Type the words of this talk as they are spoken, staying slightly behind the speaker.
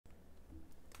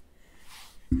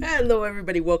Hello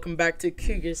everybody, welcome back to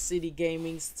Cougar City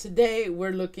Gaming's. Today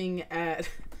we're looking at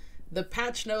the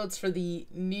patch notes for the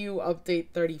new update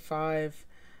 35.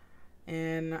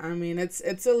 And I mean it's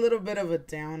a little bit of a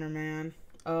downer, man.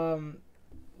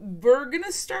 We're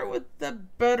gonna start with the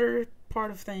better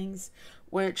part of things,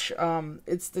 which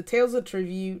it's the Tales of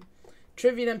Tribute.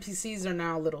 Tribute NPCs are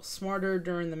now a little smarter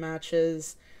during the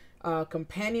matches.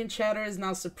 Companion chatter is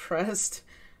now suppressed.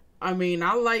 I mean,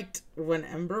 I liked when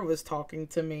Ember was talking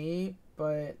to me,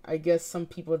 but I guess some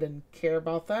people didn't care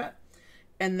about that.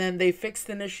 And then they fixed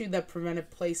an issue that prevented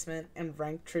placement and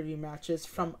ranked trivia matches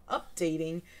from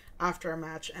updating after a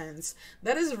match ends.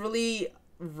 That is really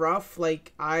rough.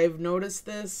 Like, I've noticed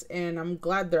this, and I'm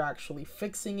glad they're actually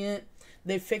fixing it.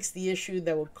 They fixed the issue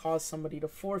that would cause somebody to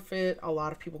forfeit. A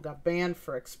lot of people got banned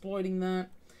for exploiting that.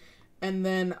 And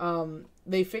then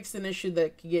they fixed an issue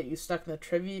that could get you stuck in the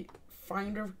trivia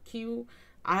finder queue.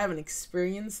 I haven't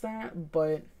experienced that,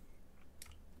 but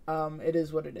it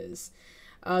is what it is.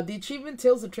 The achievement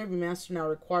Tales of Trivia Master now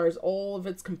requires all of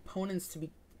its components to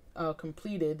be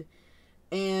completed,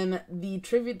 and the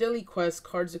Trivia Daily Quest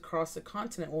cards across the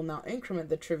continent will now increment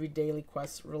the Trivia Daily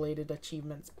Quest related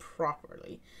achievements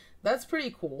properly. That's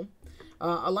pretty cool.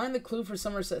 Align the clue for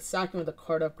Somerset Sacking with a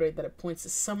card upgrade that it points to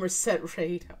Somerset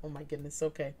raid. Oh my goodness,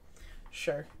 okay.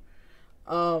 Sure.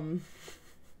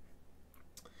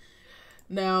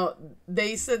 Now,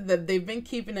 they said that they've been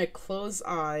keeping a close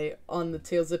eye on the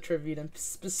Tales of Tribute and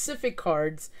specific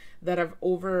cards that have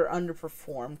over or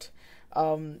underperformed.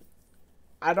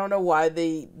 I don't know why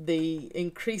they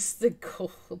increased the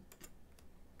gold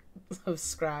of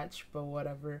Scratch, but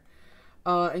whatever.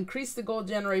 Increase the gold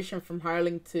generation from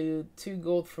hireling to 2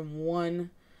 gold from 1.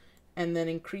 And then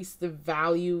increase the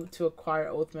value to acquire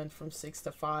Oathman from 6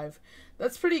 to 5.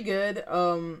 That's pretty good.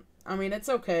 I mean, it's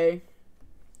okay.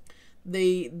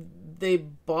 They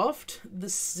buffed the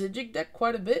Sigic deck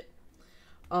quite a bit,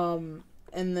 and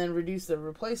then reduced the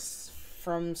replace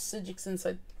from Sigic's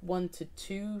Insight 1 to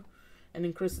 2, and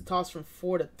increased the toss from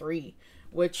 4 to 3,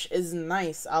 which is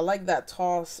nice. I like that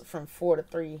toss from 4 to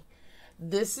 3.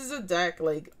 This is a deck,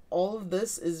 like, all of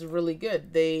this is really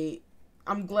good.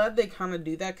 I'm glad they kind of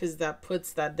do that, because that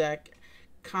puts that deck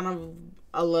kind of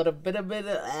a little bit at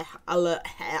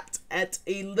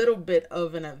a little bit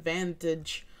of an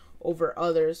advantage over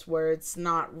others, where it's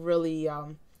not really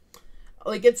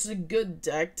like, it's a good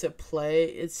deck to play.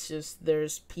 It's just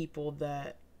there's people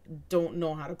that don't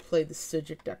know how to play the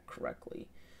Sigic deck correctly,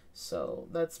 so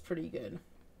that's pretty good.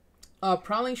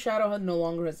 Prowling Shadowhead no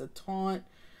longer has a taunt.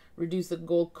 Reduce the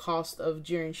gold cost of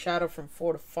Jeering Shadow from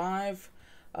 4 to 5.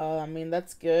 I mean,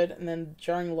 that's good. And then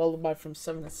Jarring Lullaby from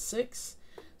 7 to 6.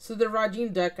 So the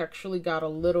Rajin deck actually got a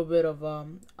little bit of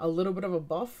a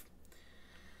buff.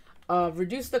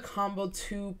 Reduce the combo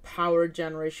 2 power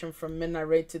generation from Midnight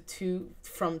Raid to 2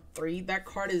 from 3. That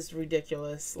card is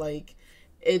ridiculous. Like,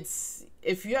 it's,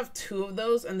 if you have 2 of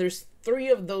those, and there's 3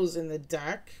 of those in the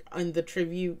deck, in the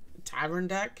Tribute Tavern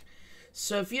deck.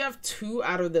 So if you have 2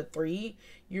 out of the 3,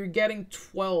 you're getting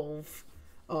 12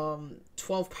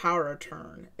 power a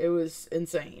turn. It was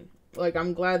insane. Like,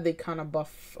 I'm glad they kind of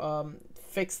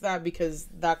fixed that, because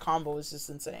that combo is just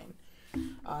insane.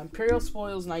 Imperial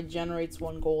Spoils Knight generates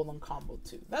 1 gold on combo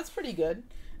 2. That's pretty good.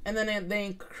 And then they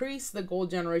increase the gold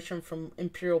generation from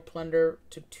Imperial Plunder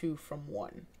to 2 from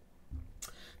 1.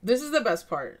 This is the best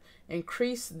part.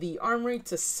 Increase the armory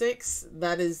to 6.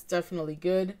 That is definitely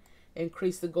good.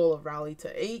 Increase the gold of rally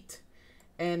to 8.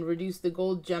 And reduce the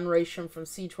gold generation from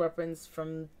siege weapons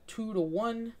from 2 to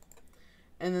 1.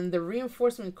 And then the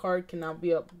reinforcement card can now be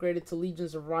upgraded to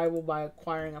Legion's Arrival by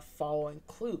acquiring a following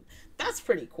clue. That's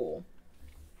pretty cool.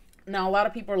 Now, a lot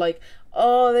of people are like,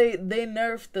 oh, they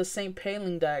nerfed the St.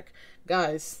 Paling deck.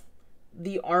 Guys,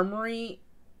 the Armory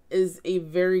is a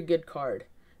very good card.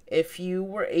 If you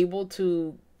were able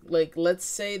to, like, let's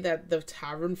say that the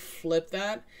Tavern flipped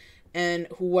that, and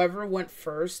whoever went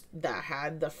first that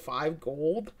had the 5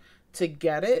 gold to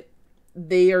get it,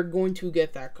 they are going to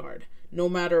get that card, no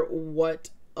matter what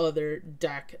other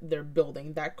deck they're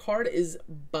building. That card is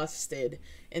busted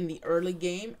in the early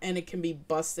game, and it can be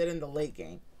busted in the late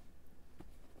game.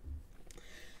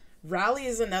 Rally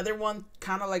is another one,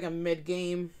 kind of like a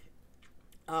mid-game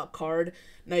card.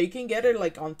 Now, you can get it,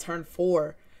 like, on turn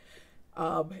 4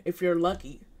 if you're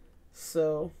lucky.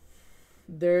 So,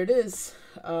 there it is.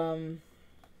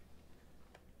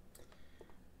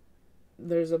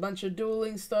 There's a bunch of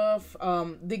dueling stuff.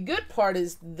 The good part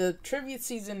is the Trivia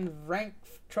Season rank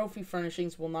trophy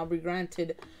furnishings will now be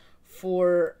granted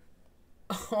for...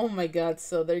 Oh my god,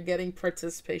 so they're getting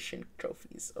participation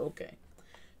trophies. Okay,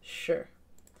 sure.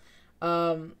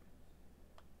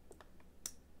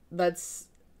 That's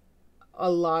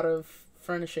a lot of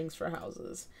furnishings for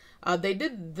houses. They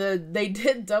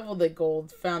did double the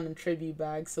gold found in tribute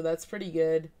bags, so that's pretty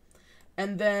good.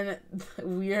 And then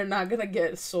we are not gonna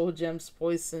get soul gems,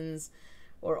 poisons,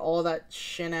 or all that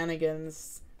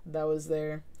shenanigans that was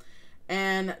there.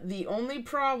 And the only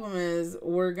problem is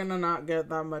we're gonna not get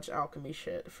that much alchemy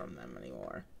shit from them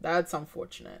anymore. That's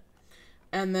unfortunate.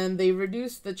 And then they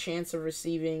reduced the chance of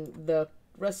receiving the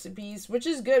recipes, which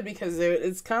is good because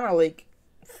it's kind of like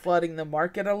flooding the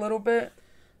market a little bit.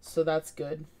 So that's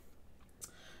good.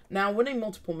 Now, winning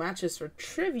multiple matches for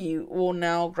tribute will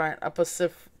now grant a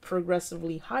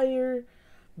progressively higher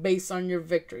based on your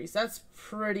victories. That's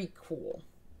pretty cool.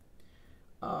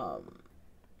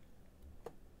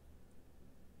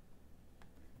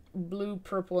 Blue,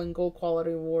 purple, and gold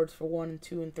quality awards for 1,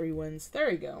 2, and 3 wins.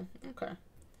 There you go. Okay.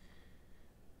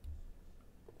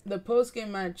 The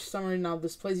post-game match summary now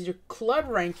displays your club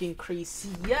rank increase.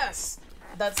 Yes!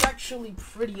 That's actually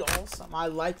pretty awesome. I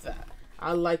like that.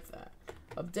 I like that.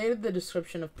 Updated the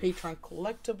description of Patreon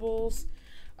collectibles.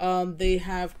 They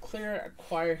have clear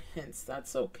acquire hints.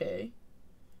 That's okay.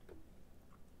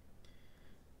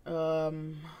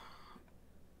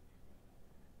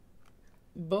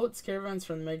 Boats, caravans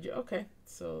from the major. Okay,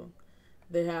 so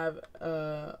they have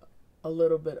a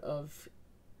little bit of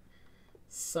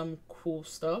some cool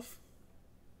stuff.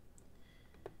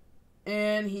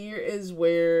 And here is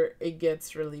where it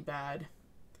gets really bad.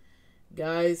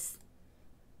 Guys,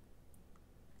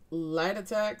 light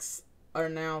attacks are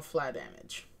now flat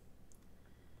damage.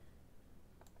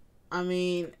 I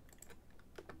mean,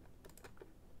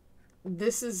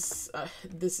 this is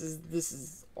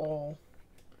all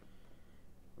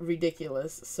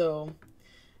ridiculous. So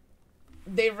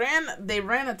they ran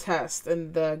a test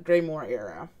in the Greymore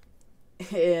era,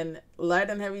 and light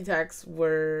and heavy attacks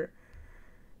were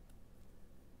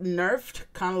nerfed,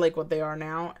 kind of like what they are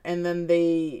now. And then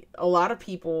a lot of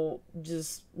people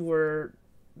just were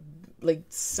like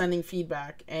sending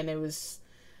feedback, and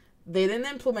they didn't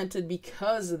implement it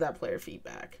because of that player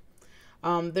feedback.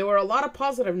 There were a lot of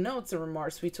positive notes and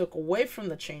remarks we took away from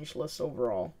the change list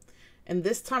overall. And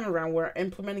this time around, we're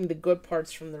implementing the good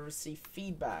parts from the received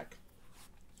feedback.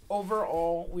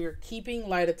 Overall, we are keeping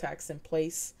light attacks in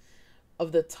place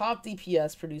of the top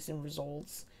DPS producing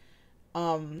results.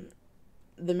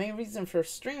 The main reason for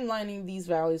streamlining these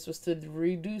values was to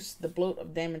reduce the bloat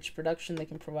of damage production they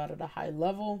can provide at a high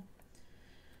level.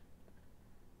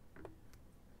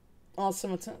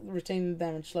 Also, retain the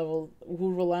damage level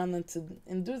who rely on them to,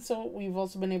 in doing so, we've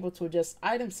also been able to adjust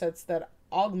item sets that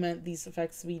augment these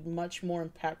effects to be much more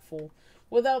impactful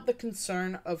without the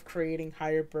concern of creating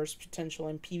higher burst potential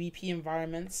in PvP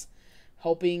environments,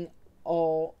 helping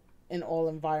in all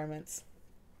environments.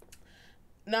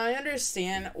 Now, I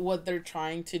understand what they're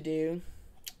trying to do.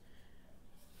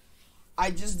 I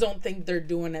just don't think they're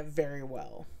doing it very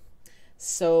well.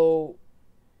 So,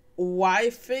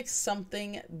 why fix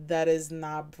something that is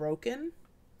not broken?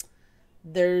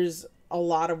 There's a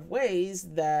lot of ways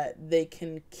that they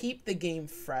can keep the game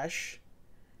fresh.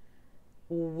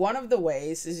 One of the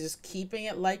ways is just keeping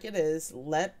it like it is,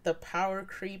 let the power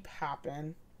creep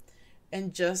happen,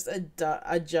 and just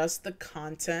adjust the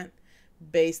content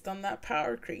based on that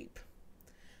power creep.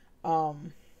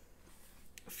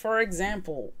 For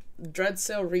example,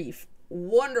 Dreadsail Reef,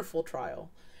 wonderful trial.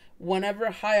 Whenever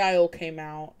High Isle came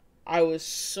out, I was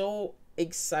so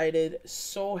excited,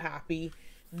 so happy,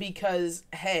 because,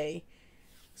 hey,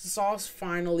 Sauce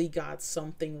finally got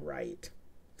something right.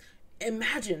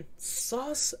 Imagine,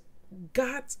 Sauce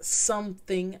got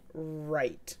something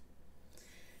right.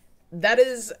 That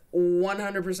is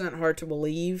 100% hard to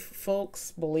believe,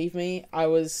 folks. Believe me, I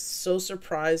was so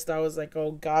surprised. I was like,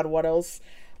 oh God, what else?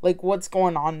 Like, what's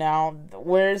going on now?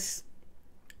 Where's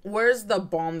the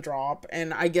bomb drop?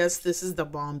 And I guess this is the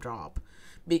bomb drop.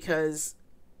 Because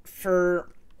for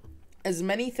as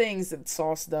many things that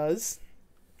Sauce does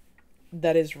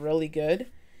that is really good,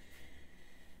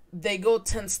 they go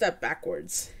 10 steps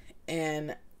backwards.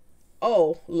 And,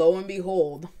 oh, lo and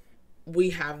behold,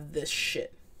 we have this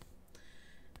shit.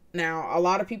 Now, a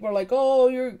lot of people are like, oh,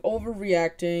 you're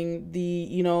overreacting.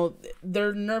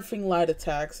 They're nerfing light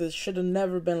attacks. It should have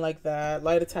never been like that.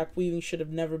 Light attack weaving should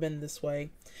have never been this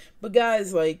way. But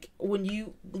guys, like, when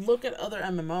you look at other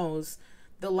MMOs,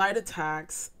 the light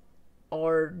attacks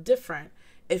are different.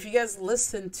 If you guys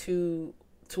listen to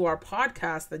our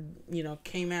podcast that,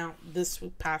 came out this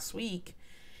past week,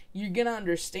 you're going to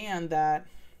understand that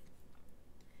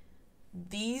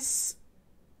these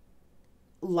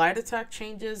light attack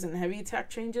changes and heavy attack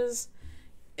changes,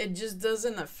 it just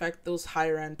doesn't affect those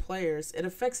higher end players. It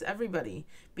affects everybody,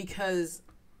 because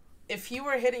if you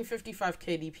were hitting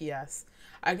 55k DPS,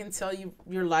 I can tell you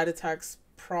your light attacks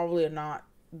probably are not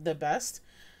the best.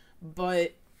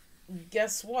 But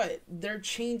guess what? They're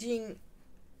changing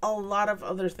a lot of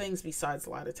other things besides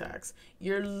light attacks.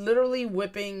 You're literally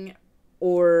whipping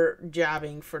or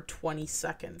jabbing for 20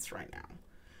 seconds right now.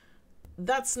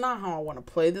 That's not how I want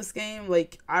to play this game.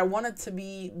 Like, I want it to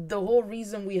be, the whole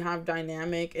reason we have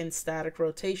dynamic and static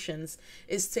rotations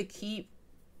is to keep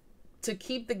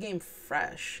the game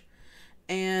fresh.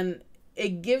 And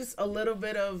it gives a little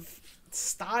bit of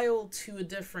style to a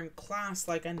different class,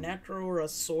 like a Necro or a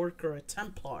Sorc or a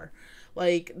Templar.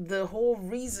 Like, the whole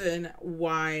reason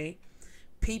why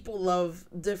people love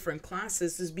different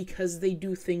classes is because they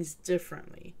do things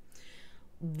differently.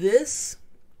 This,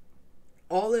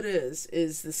 all it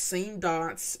is the same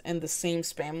dots and the same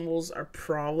spammables are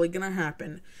probably going to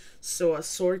happen. So a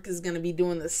Sorc is going to be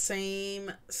doing the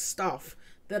same stuff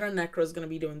that a Necro is going to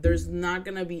be doing. There's not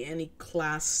going to be any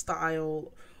class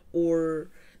style or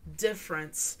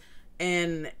difference.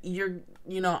 And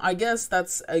I guess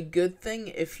that's a good thing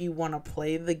if you want to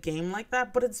play the game like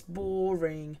that, but it's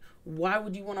boring. Why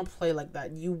would you want to play like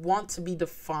that? You want to be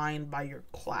defined by your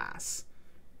class.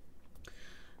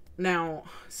 Now,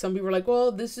 some people are like,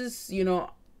 well, this is,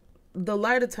 the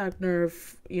light attack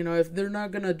nerf, if they're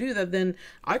not going to do that, then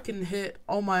I can hit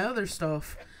all my other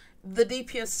stuff. The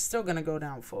DPS is still going to go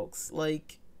down, folks.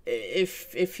 Like,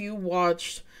 if you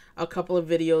watched a couple of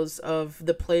videos of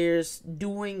the players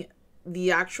doing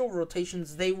the actual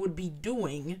rotations they would be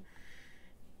doing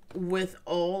with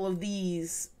all of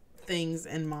these things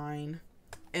in mind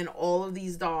and all of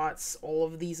these dots, all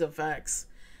of these effects,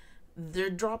 they're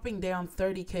dropping down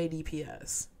 30k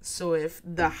DPS. So if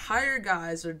the higher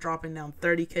guys are dropping down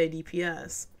 30k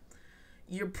DPS,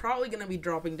 you're probably going to be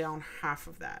dropping down half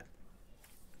of that.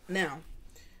 Now,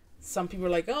 some people are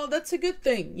like, oh, that's a good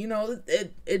thing.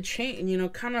 It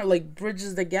change, kind of like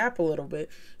bridges the gap a little bit.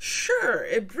 Sure,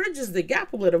 it bridges the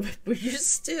gap a little bit, but you're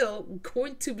still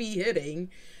going to be hitting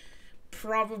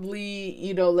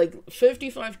probably, like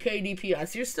 55k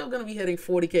DPS. You're still going to be hitting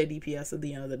 40k DPS at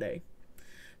the end of the day.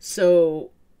 So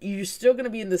you're still going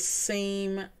to be in the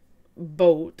same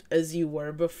boat as you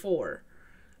were before.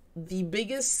 The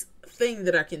biggest thing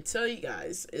that I can tell you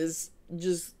guys is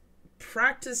just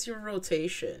practice your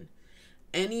rotation.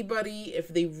 Anybody, if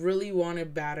they really want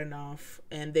it bad enough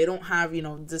and they don't have,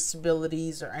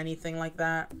 disabilities or anything like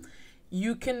that,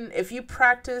 you can, if you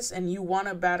practice and you want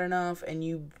it bad enough and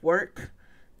you work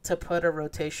to put a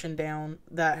rotation down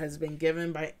that has been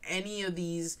given by any of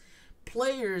these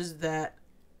players that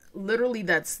literally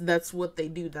that's what they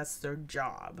do. That's their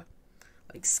job.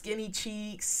 Like Skinny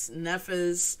Cheeks,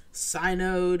 Nephis,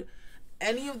 Synode,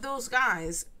 any of those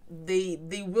guys,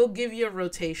 they will give you a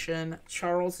rotation.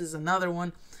 Charles is another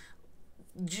one.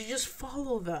 You just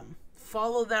follow them.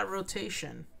 Follow that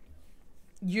rotation.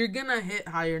 You're gonna hit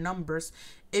higher numbers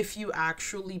if you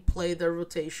actually play the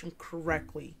rotation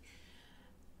correctly.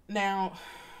 Now,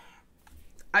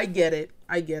 I get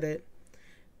it.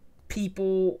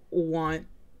 People want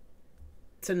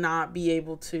to not be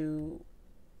able to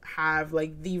have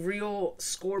like the real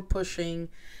score pushing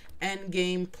end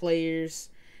game players,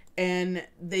 and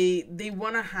they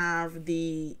want to have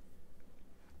you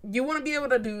want to be able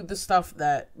to do the stuff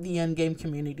that the end game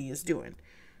community is doing.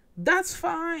 That's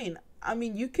fine. I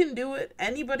mean, you can do it.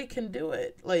 Anybody can do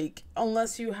it. Like,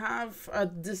 unless you have a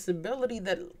disability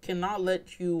that cannot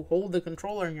let you hold the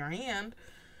controller in your hand,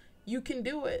 you can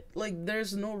do it. Like,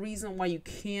 there's no reason why you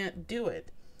can't do it.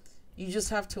 You just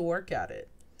have to work at it.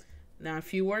 Now,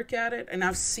 if you work at it, and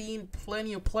I've seen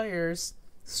plenty of players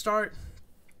start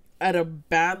at a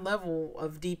bad level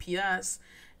of DPS,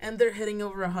 and they're hitting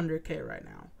over 100k right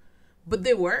now. But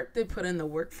they put in the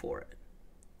work for it.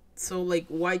 So, like,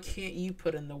 why can't you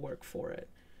put in the work for it?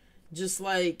 Just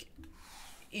like,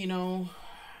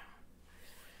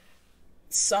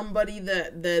 somebody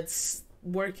that's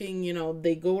working,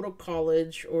 they go to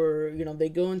college or, they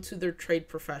go into their trade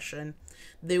profession.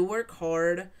 They work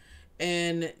hard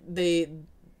and they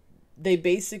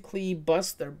basically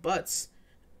bust their butts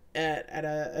at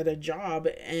a job,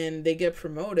 and they get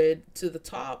promoted to the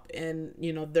top, and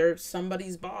they're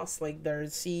somebody's boss, like their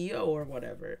CEO or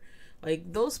whatever.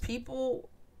 Like, those people,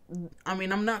 I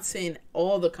mean, I'm not saying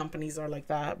all the companies are like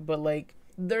that, but like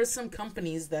there's some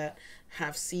companies that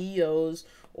have CEOs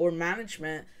or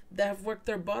management that have worked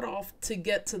their butt off to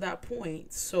get to that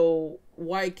point. So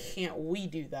why can't we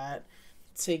do that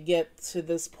to get to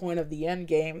this point of the end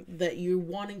game that you're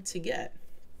wanting to get?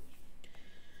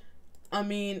 I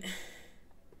mean,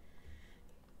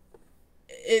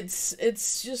 it's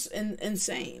just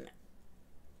insane.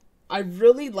 I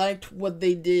really liked what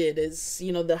they did. Is,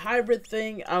 you know, the hybrid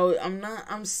thing.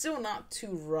 I'm still not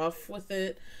too rough with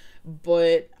it,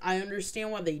 but I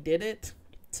understand why they did it,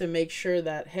 to make sure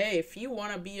that, hey, if you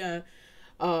want to be a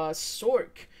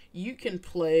Stork, you can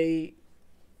play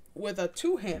with a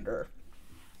two-hander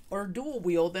or dual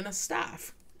wield and a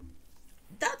staff.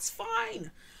 That's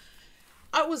fine.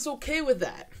 I was okay with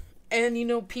that. And, you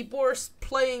know, people are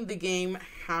playing the game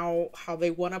how they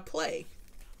want to play.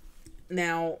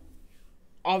 Now,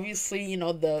 obviously, you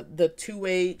know, the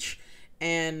 2H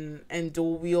and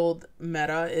dual wield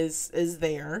meta is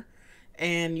there.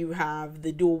 And you have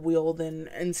the dual wield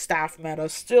and staff meta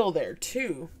still there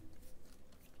too.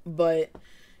 But,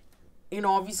 you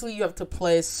know, obviously you have to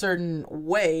play a certain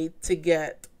way to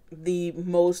get the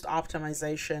most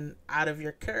optimization out of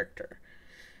your character.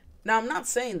 Now, I'm not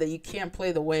saying that you can't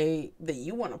play the way that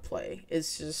you want to play.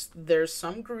 It's just there's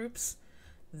some groups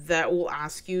that will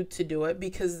ask you to do it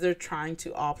because they're trying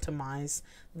to optimize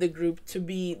the group to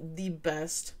be the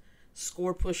best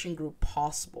score pushing group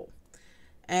possible.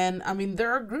 And I mean,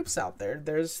 there are groups out there.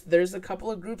 There's a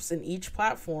couple of groups in each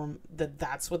platform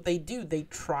that's what they do. They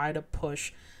try to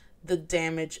push the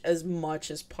damage as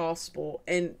much as possible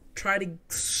and try to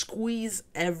squeeze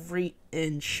every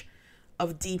inch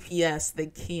of DPS they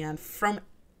can from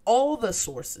all the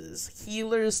sources.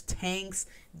 Healers, tanks,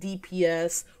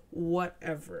 DPS,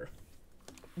 whatever.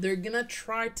 They're gonna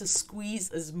try to squeeze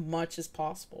as much as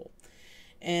possible.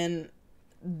 And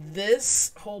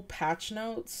this whole patch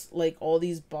notes, like all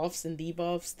these buffs and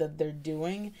debuffs that they're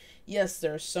doing, yes,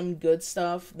 there's some good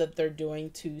stuff that they're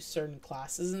doing to certain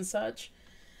classes and such,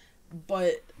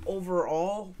 but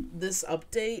overall, this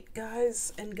update,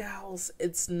 guys and gals,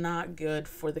 it's not good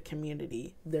for the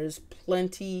community. There's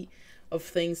plenty of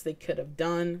things they could have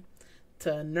done to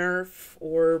nerf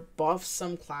or buff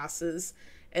some classes,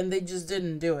 and they just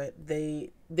didn't do it.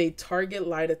 They target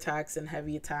light attacks and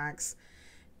heavy attacks.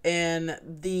 And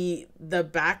the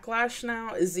backlash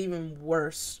now is even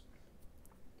worse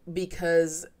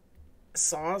because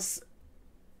Sauce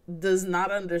does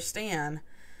not understand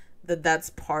that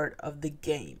that's part of the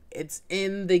game. It's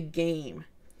in the game.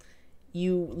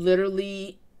 You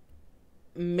literally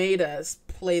made us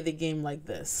play the game like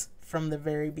this from the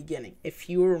very beginning. If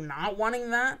you were not wanting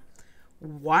that,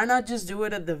 why not just do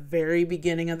it at the very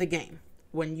beginning of the game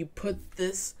when you put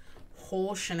this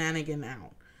whole shenanigan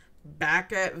out?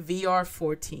 Back at VR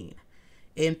 14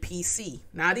 in PC,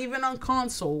 not even on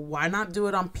console. Why not do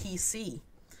it on PC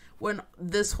when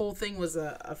this whole thing was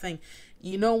a thing?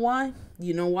 You know why?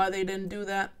 You know why they didn't do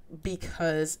that?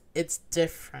 Because it's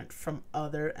different from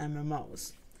other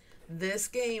MMOs. This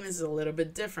game is a little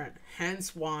bit different,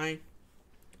 hence why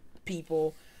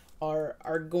people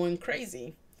are going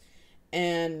crazy.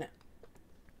 And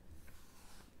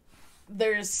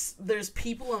there's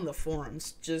people on the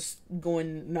forums just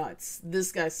going nuts.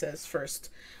 This guy says, first,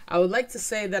 I would like to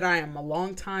say that I am a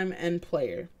long-time end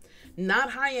player.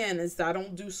 Not high-end as I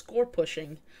don't do score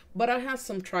pushing, but I have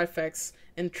some trifects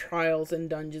and trials and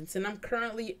dungeons, and I'm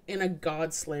currently in a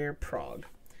Godslayer prog.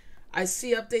 I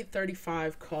see update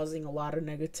 35 causing a lot of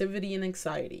negativity and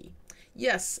anxiety.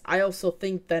 Yes, I also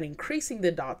think that increasing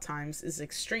the dot times is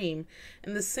extreme,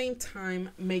 and at the same time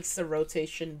makes the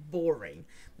rotation boring.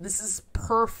 This is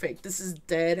perfect. This is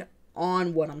dead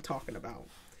on what I'm talking about.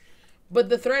 But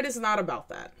the thread is not about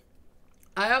that.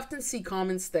 I often see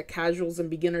comments that casuals and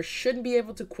beginners shouldn't be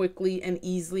able to quickly and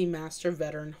easily master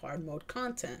veteran hard mode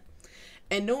content.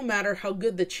 And no matter how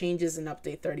good the changes in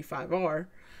update 35 are,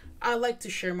 I like to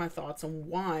share my thoughts on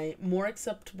why more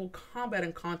acceptable combat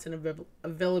and content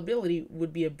availability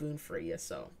would be a boon for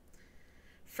ESO.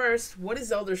 First, what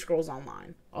is Elder Scrolls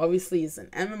Online? Obviously, it's an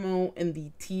MMO in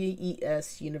the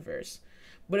TES universe,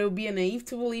 but it would be naive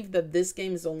to believe that this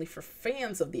game is only for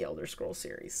fans of the Elder Scrolls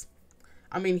series.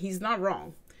 I mean, he's not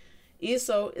wrong.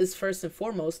 ESO is first and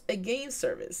foremost a game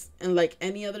service, and like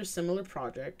any other similar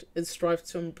project, it strives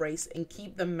to embrace and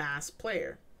keep the mass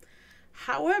player.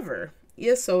 However,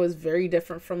 ESO is very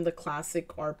different from the classic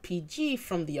RPG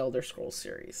from the Elder Scrolls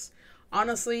series.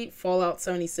 Honestly, Fallout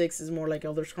 76 is more like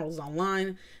Elder Scrolls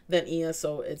Online than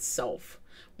ESO itself.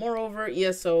 Moreover,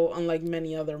 ESO, unlike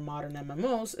many other modern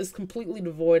MMOs, is completely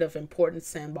devoid of important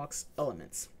sandbox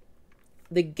elements.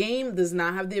 The game does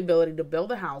not have the ability to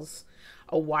build a house,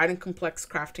 a wide and complex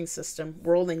crafting system,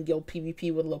 world and guild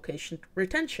PvP with location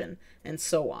retention, and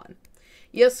so on.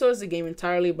 ESO is a game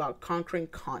entirely about conquering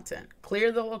content.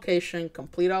 Clear the location,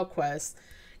 complete all quests,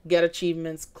 get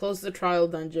achievements, close the trial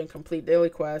dungeon, complete daily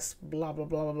quests, blah blah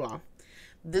blah blah blah.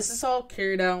 This is all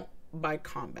carried out by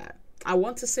combat. I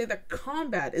want to say that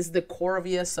combat is the core of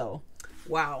ESO.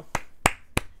 Wow.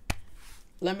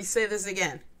 Let me say this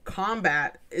again.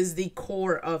 combat is the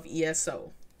core of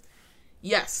ESO.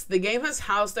 Yes, the game has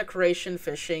house decoration,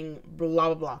 fishing,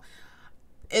 blah, blah, blah.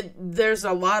 There's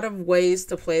a lot of ways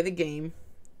to play the game.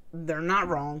 They're not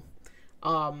wrong.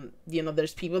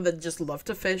 There's people that just love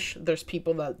to fish. There's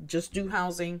people that just do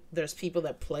housing. There's people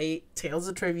that play Tales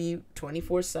of Tribute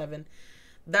 24/7.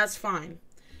 That's fine.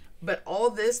 But all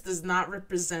this does not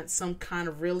represent some kind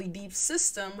of really deep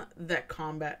system that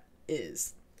combat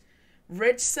is.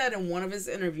 Rich said in one of his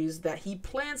interviews that he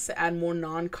plans to add more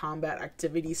non-combat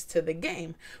activities to the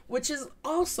game, which is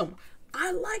awesome.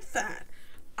 I like that.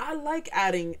 I like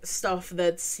adding stuff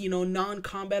that's,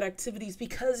 non-combat activities,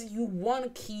 because you want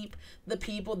to keep the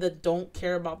people that don't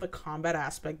care about the combat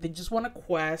aspect. They just want to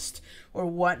quest or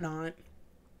whatnot.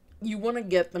 You want to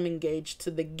get them engaged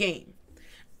to the game.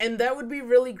 And that would be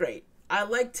really great. I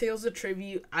like Tales of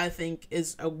Tribute. I think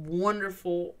is a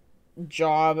wonderful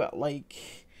job. Like,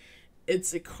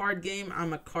 it's a card game.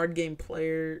 I'm a card game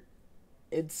player.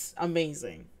 It's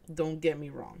amazing. Don't get me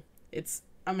wrong. It's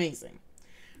amazing.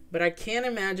 But I can't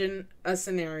imagine a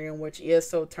scenario in which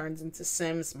ESO turns into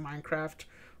Sims, Minecraft,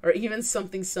 or even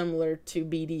something similar to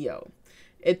BDO.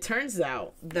 It turns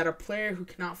out that a player who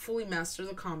cannot fully master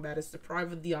the combat is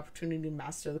deprived of the opportunity to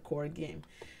master the core game.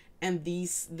 And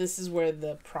this is where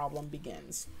the problem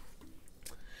begins.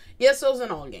 ESO is an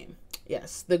all game.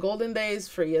 Yes, the golden days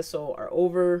for ESO are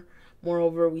over.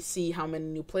 Moreover, we see how many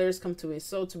new players come to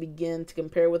ESO to begin to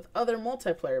compare with other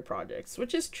multiplayer projects,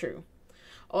 which is true.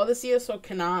 All this ESO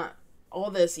cannot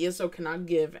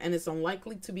give, and is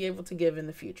unlikely to be able to give in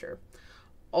the future.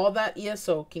 All that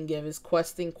ESO can give is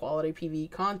questing, quality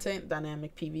PvE content,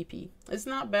 dynamic PvP. It's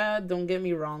not bad, don't get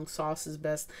me wrong. Sauce is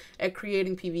best at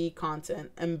creating PvE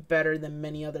content and better than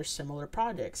many other similar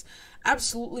projects.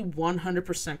 Absolutely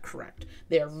 100% correct.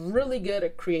 They are really good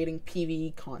at creating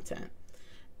PvE content.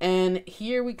 And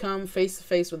here we come face to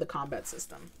face with the combat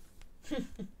system.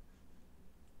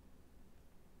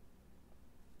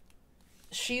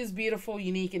 She is beautiful,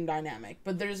 unique, and dynamic,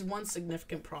 but there's one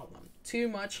significant problem. Too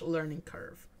much learning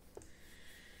curve.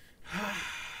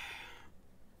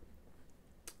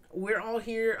 We all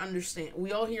here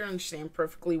understand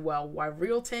perfectly well why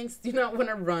real tanks do not want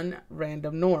to run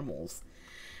random normals.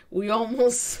 We all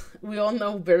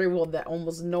know very well that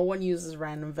almost no one uses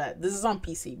random vet. This is on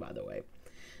PC, by the way.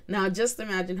 Now, just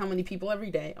imagine how many people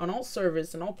every day, on all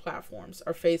servers and all platforms,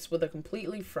 are faced with a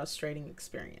completely frustrating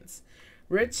experience.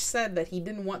 Rich said that he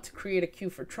didn't want to create a queue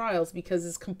for trials because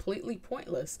it's completely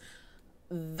pointless.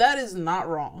 That is not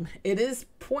wrong. It is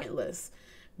pointless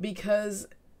because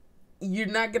you're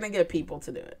not going to get people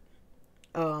to do it.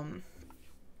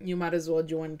 You might as well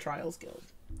join a trials guild.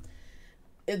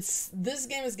 This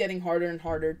game is getting harder and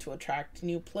harder to attract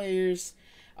new players.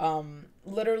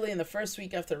 Literally in the first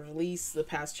week after release, the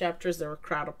past chapters, there were a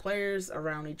crowd of players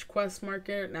around each quest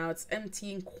marker. Now it's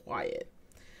empty and quiet.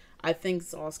 I think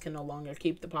Sauce can no longer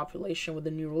keep the population with the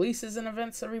new releases and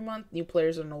events every month. New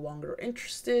players are no longer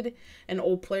interested, and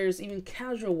old players, even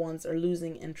casual ones, are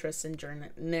losing interest in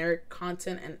generic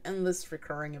content and endless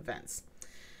recurring events.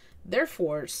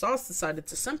 Therefore, Sauce decided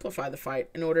to simplify the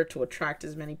fight in order to attract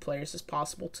as many players as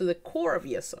possible to the core of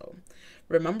ESO.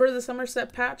 Remember the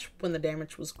Somerset patch when the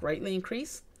damage was greatly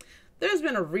increased? There's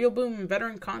been a real boom in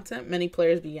veteran content. Many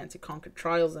players began to conquer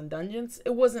trials and dungeons.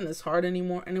 It wasn't as hard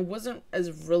anymore, and it wasn't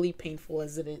as really painful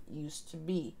as it used to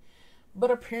be. But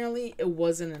apparently, it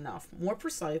wasn't enough. More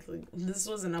precisely, this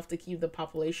was enough to keep the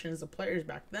populations of players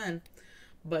back then,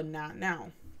 but not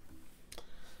now.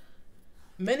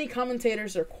 Many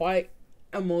commentators are quite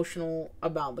emotional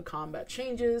about the combat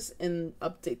changes in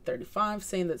Update 35,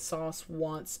 saying that Sauce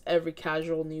wants every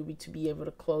casual newbie to be able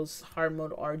to close hard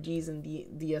mode RGs and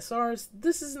DSRs.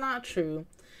 This is not true.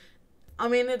 I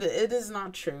mean, it is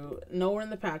not true. Nowhere in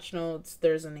the patch notes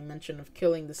there's any mention of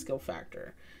killing the skill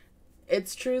factor.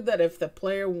 It's true that if the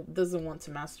player doesn't want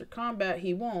to master combat,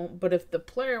 he won't, but if the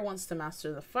player wants to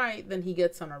master the fight, then he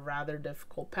gets on a rather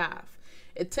difficult path.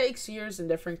 It takes years in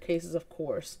different cases, of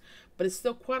course, but it's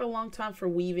still quite a long time for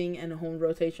weaving and home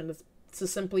rotation to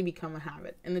simply become a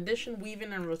habit. In addition,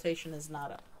 weaving and rotation is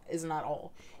not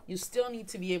all. You still need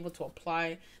to be able to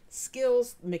apply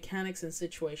skills, mechanics, and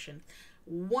situation.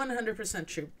 100%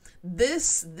 true.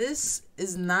 This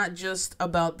is not just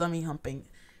about dummy humping.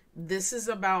 This is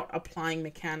about applying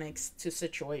mechanics to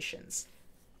situations.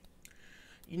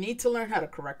 You need to learn how to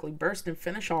correctly burst and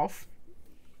finish off.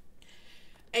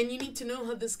 And you need to know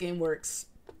how this game works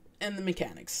and the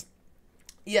mechanics.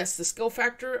 Yes, the skill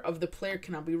factor of the player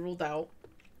cannot be ruled out.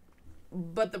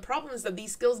 But the problem is that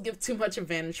these skills give too much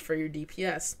advantage for your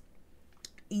DPS.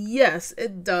 Yes,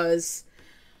 it does.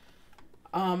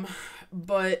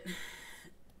 But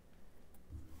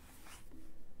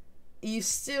you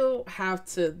still have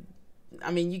to,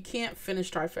 I mean, you can't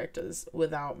finish trifectas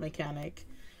without mechanics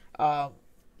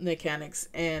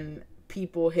and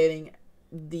people hitting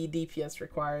the DPS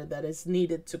required that is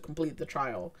needed to complete the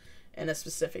trial in a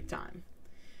specific time.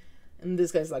 And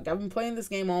this guy's like, I've been playing this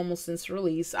game almost since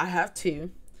release. I have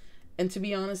too. And to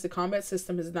be honest, the combat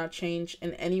system has not changed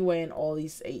in any way in all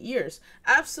these 8 years.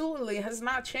 Absolutely, it has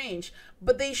not changed.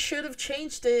 But they should have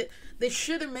changed it. They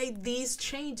should have made these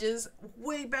changes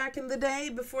way back in the day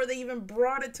before they even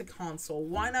brought it to console.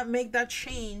 Why not make that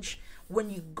change when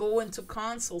you go into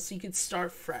console so you could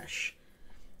start fresh?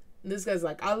 This guy's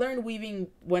like, I learned weaving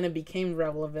when it became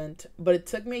relevant, but it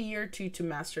took me a year or two to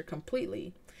master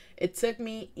completely. It took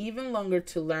me even longer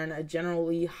to learn a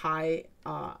generally high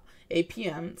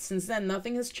APM. Since then,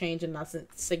 nothing has changed and nothing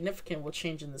significant will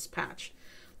change in this patch.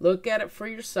 Look at it for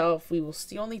yourself. We will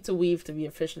still need to weave to be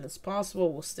efficient as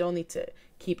possible. We'll still need to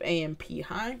keep AMP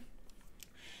high.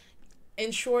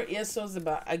 In short, ESO is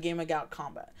about a game about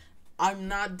combat. I'm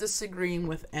not disagreeing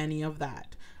with any of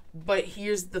that. But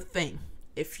here's the thing.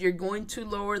 If you're going to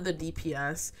lower the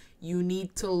DPS, you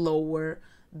need to lower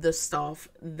the stuff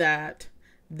that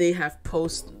they have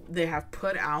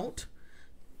put out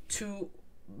to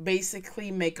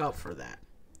basically make up for that.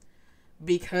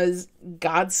 Because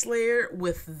Godslayer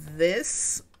with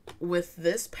this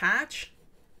patch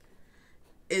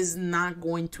is not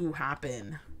going to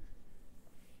happen.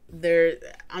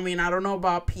 I mean, I don't know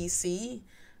about PC,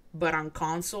 but on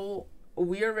console,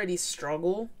 we already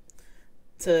struggle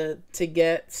to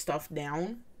get stuff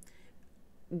down.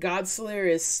 Godslayer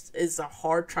is a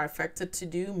hard trifecta to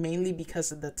do, mainly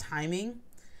because of the timing.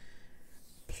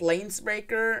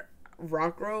 Planesbreaker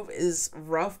Rockgrove is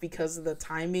rough because of the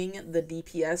timing, the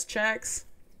DPS checks.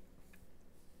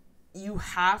 You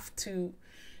have to,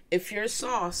 if you're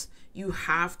Sauce, you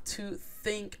have to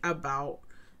think about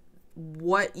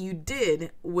what you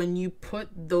did when you put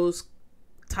those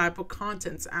type of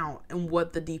contents out and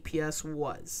what the DPS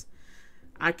was.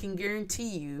 I can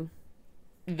guarantee you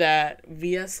that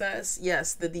VSS,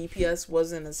 yes, the DPS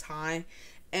wasn't as high,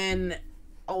 and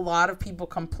a lot of people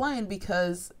complained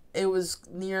because it was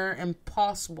near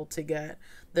impossible to get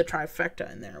the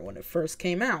trifecta in there when it first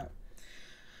came out.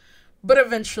 But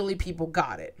eventually people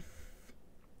got it.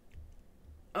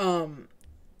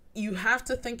 You have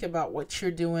to think about what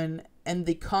you're doing and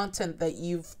the content that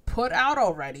you've put out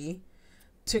already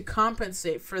to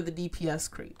compensate for the DPS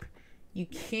creep. You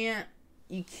can't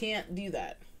do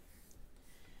that.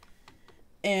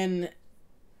 And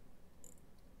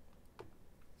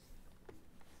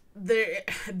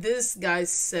this guy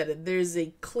said it. There's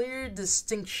a clear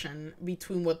distinction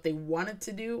between what they wanted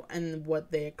to do and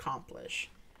what they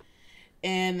accomplish.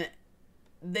 And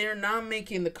they're not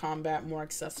making the combat more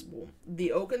accessible.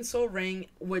 The Oaken Soul Ring,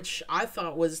 which I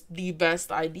thought was the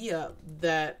best idea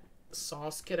that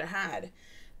Sauce could have had,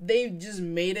 they just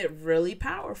made it really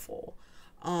powerful.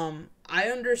 I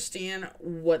understand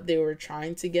what they were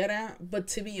trying to get at, but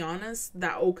to be honest,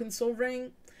 that Oaken Soul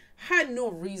Ring had no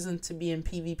reason to be in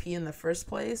PvP in the first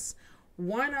place.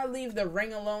 Why not leave the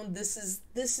ring alone? This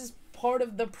is part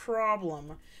of the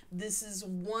problem. This is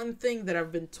one thing that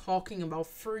I've been talking about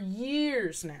for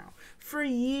years now. For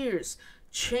years.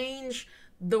 Change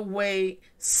the way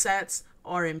sets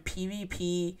are in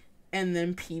PvP and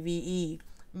then PvE.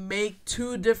 Make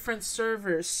 2 different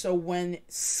servers so when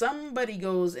somebody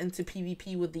goes into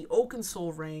PvP with the Oaken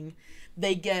Soul Ring,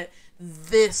 they get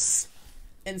this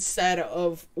instead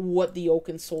of what the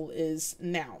Oaken Soul is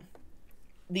now.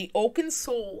 The Oaken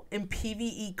Soul in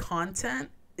PvE content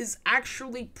is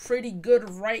actually pretty good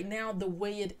right now the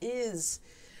way it is.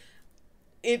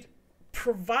 It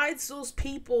provides those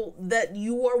people that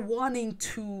you are wanting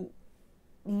to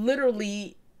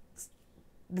literally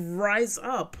rise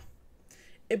up.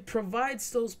 It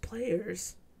provides those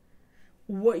players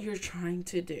what you're trying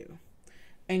to do.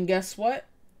 And guess what?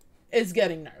 It's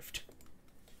getting nerfed.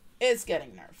 It's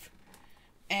getting nerfed.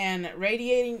 And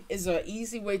radiating is an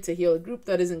easy way to heal a group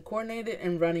that isn't coordinated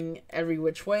and running every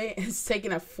which way. It's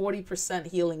taking a 40%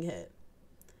 healing hit.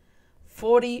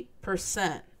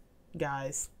 40%,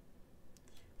 guys.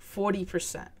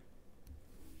 40%.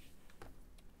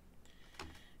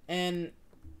 And,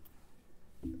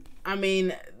 I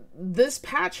mean, this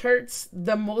patch hurts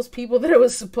the most people that it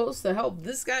was supposed to help.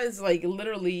 This guy is like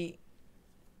literally,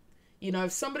 you know,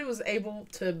 if somebody was able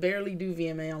to barely do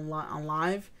VMA on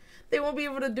live, they won't be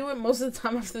able to do it most of the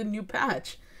time after the new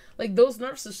patch. Like, those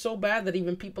nerfs are so bad that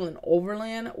even people in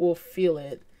Overland will feel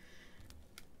it.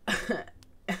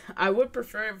 I would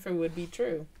prefer if it would be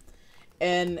true.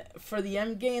 And for the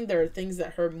end game, there are things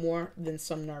that hurt more than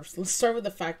some nerfs. Let's start with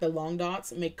the fact that long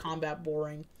dots make combat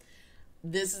boring.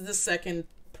 This is the second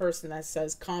person that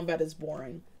says combat is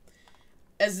boring.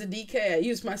 As a DK, I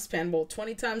use my spam bolt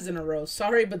 20 times in a row.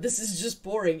 Sorry, but this is just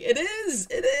boring. It is.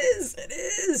 It is. It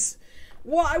is.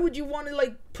 Why would you want to,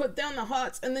 like, put down the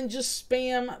hots and then just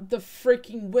spam the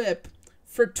freaking whip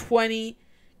for 20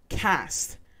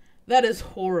 casts? That is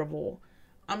horrible.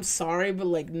 I'm sorry, but,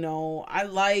 like, no. I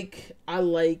like a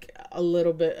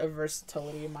little bit of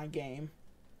versatility in my game.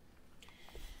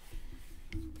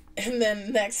 And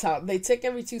then next up, they tick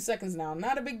every 2 seconds now.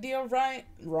 Not a big deal, right?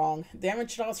 Wrong.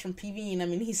 Damage loss from PvE, I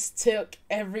mean, he's tick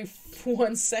every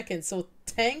 1 second. So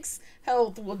tank's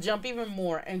health will jump even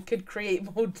more and could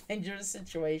create more dangerous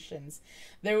situations.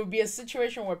 There would be a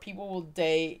situation where people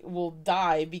will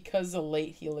die because of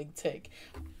late healing tick.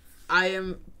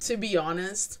 To be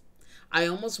honest, I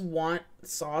almost want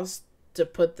Sauce to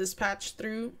put this patch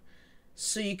through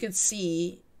so you could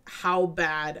see how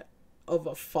bad of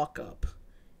a fuck up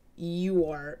you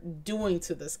are doing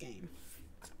to this game.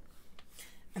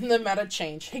 And the meta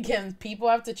change. Again, people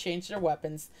have to change their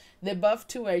weapons. They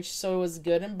buffed 2H so it was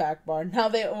good in back bar. Now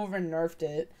they over nerfed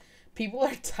it. People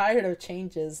are tired of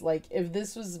changes. Like, if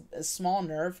this was a small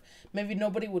nerf, maybe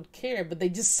nobody would care, but they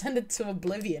just send it to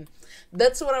oblivion.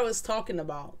 That's what I was talking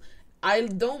about. I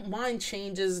don't mind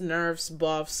changes, nerfs,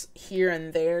 buffs here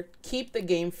and there. Keep the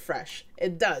game fresh.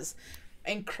 It does.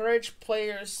 Encourage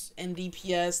players in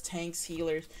DPS, tanks,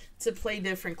 healers to play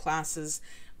different classes.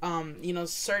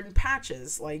 Certain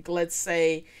patches. Like, let's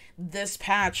say this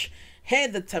patch, hey,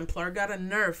 the Templar got a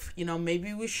nerf.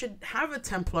 Maybe we should have a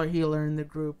Templar healer in the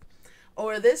group.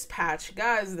 Or this patch,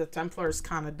 guys, the Templar is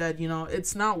kind of dead.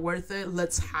 It's not worth it.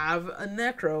 Let's have a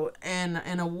Necro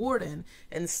and a Warden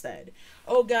instead.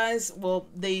 Oh, guys, well,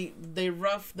 they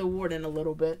roughed the Warden a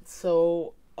little bit.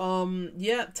 So,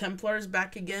 yeah, Templar's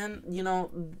back again.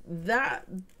 That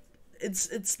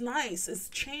it's nice. It's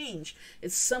change.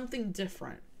 It's something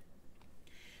different.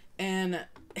 And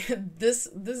this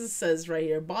says right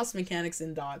here, boss mechanics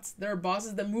and dots. There are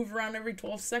bosses that move around every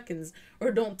 12 seconds or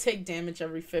don't take damage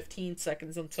every 15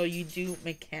 seconds until you do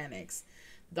mechanics.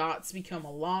 Dots become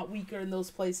a lot weaker in those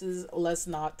places. Let's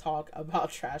not talk about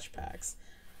trash packs.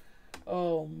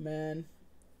 Oh, man.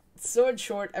 Sword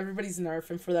short, everybody's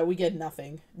nerfing. For that, we get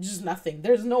nothing. Just nothing.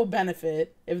 There's no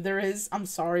benefit. If there is, I'm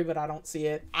sorry, but I don't see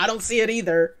it. I don't see it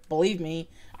either. Believe me.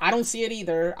 I don't see it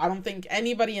either. I don't think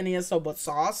anybody in ESO but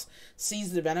Sauce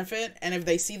sees the benefit. And if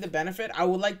they see the benefit, I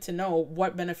would like to know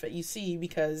what benefit you see.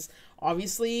 Because,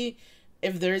 obviously,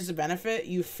 if there is a benefit,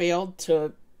 you failed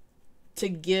to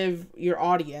give your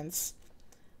audience,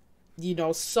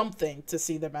 something to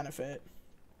see the benefit.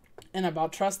 And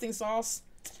about trusting Sauce,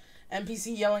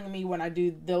 NPC yelling at me when I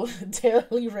do the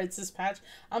daily rates this patch.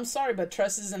 I'm sorry, but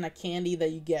trust isn't a candy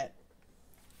that you get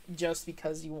just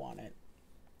because you want it.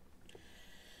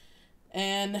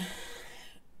 And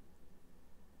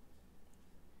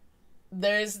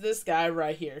there's this guy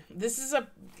right here. This is a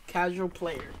casual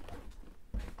player.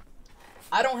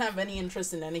 I don't have any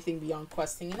interest in anything beyond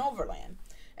questing in Overland.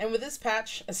 And with this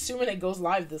patch, assuming it goes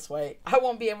live this way, I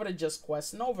won't be able to just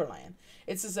quest in Overland.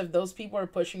 It's as if those people are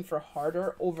pushing for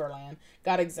harder Overland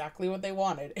got exactly what they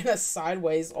wanted in a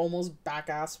sideways, almost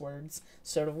back-ass words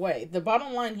sort of way. The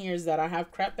bottom line here is that I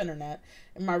have crap internet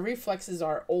and my reflexes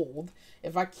are old.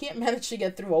 If I can't manage to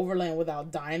get through Overland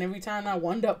without dying every time I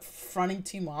wind up fronting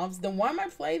 2 mobs, then why am I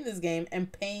playing this game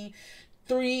and paying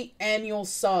 3 annual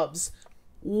subs?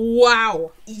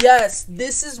 Wow. Yes,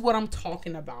 this is what I'm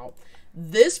talking about.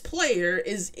 This player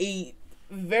is a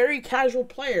very casual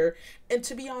player, and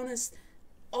to be honest,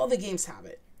 all the games have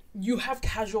it. You have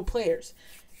casual players.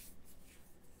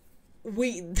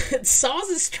 Saz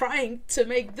is trying to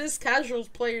make this casual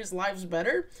players' lives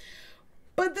better,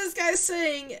 but this guy's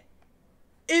saying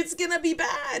it's gonna be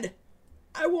bad.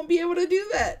 I won't be able to do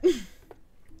that.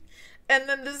 And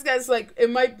then this guy's like, it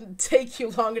might take you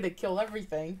longer to kill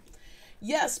everything.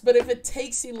 Yes, but if it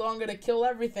takes you longer to kill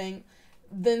everything,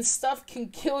 then stuff can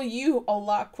kill you a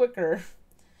lot quicker.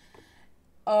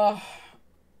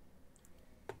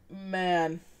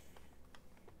 Man.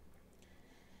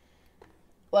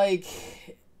 Like,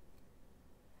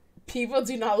 people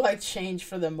do not like change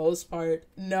for the most part.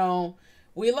 No,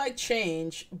 we like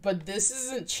change, but this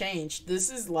isn't change. This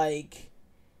is like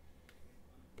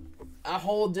a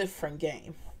whole different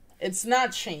game. It's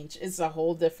not change. It's a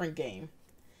whole different game.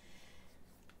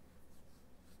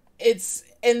 This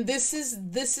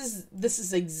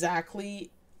is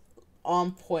exactly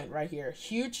on point right here.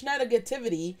 Huge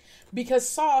negativity because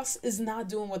Sauce is not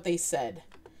doing what they said.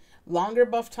 Longer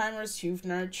buff timers, huge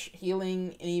nerf,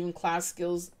 healing, and even class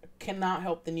skills cannot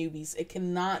help the newbies. It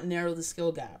cannot narrow the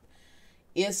skill gap.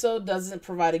 ESO doesn't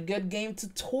provide a good game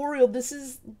tutorial. This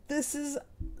is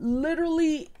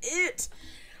literally it.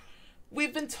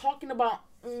 We've been talking about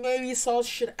maybe Sauce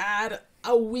should add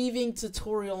a weaving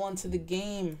tutorial onto the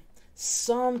game.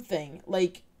 Something.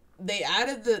 Like, they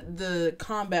added the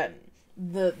combat,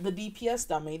 the DPS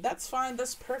dummy. That's fine.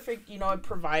 That's perfect. You know, it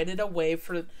provided a way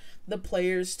for the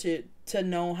players to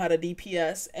know how to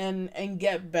DPS and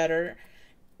get better.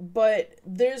 But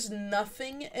there's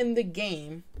nothing in the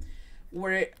game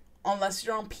where, unless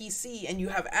you're on PC and you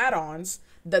have add-ons,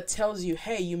 that tells you,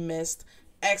 hey, you missed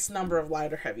X number of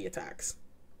light or heavy attacks.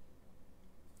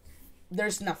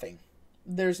 There's nothing.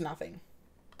 There's nothing.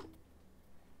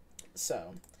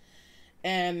 So,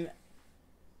 and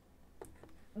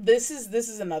this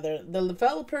is another. The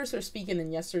developers are speaking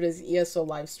in yesterday's ESO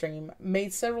live stream,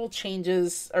 made several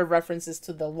changes or references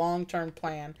to the long-term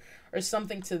plan or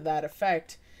something to that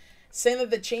effect, saying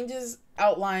that the changes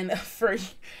outlined for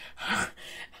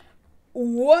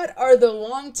what are the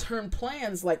long-term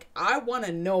plans? Like, I want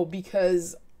to know,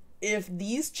 because if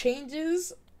these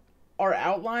changes are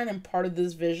outlined and part of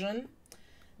this vision,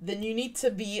 then you need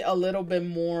to be a little bit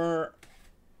more,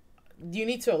 you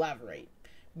need to elaborate,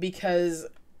 because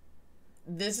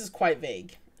this is quite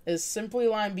vague. It's simply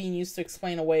a line being used to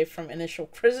explain away from initial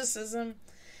criticism.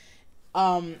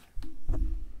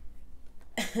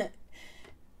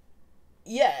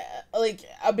 Yeah, like,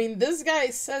 I mean, this guy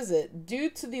says it.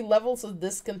 Due to the levels of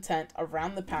discontent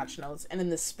around the patch notes and in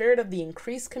the spirit of the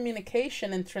increased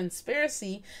communication and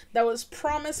transparency that was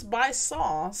promised by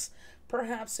Sauce,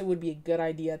 perhaps it would be a good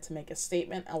idea to make a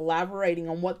statement elaborating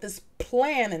on what this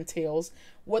plan entails,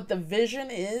 what the vision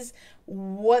is,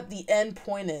 what the end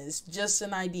point is. Just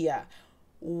an idea.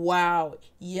 Wow.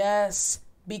 Yes.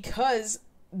 Because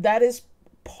that is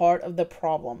part of the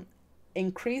problem.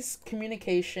 Increased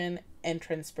communication and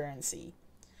transparency.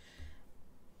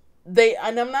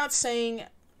 And I'm not saying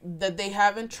that they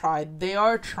haven't tried. They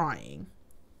are trying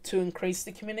to increase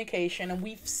the communication, and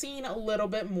we've seen a little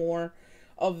bit more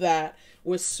of that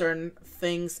with certain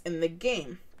things in the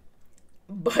game.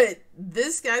 But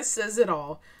this guy says it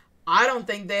all. I don't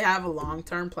think they have a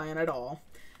long-term plan at all.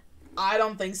 I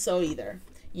don't think so either.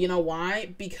 You know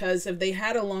why? Because if they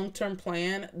had a long-term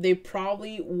plan, they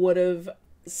probably would have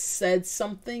said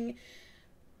something,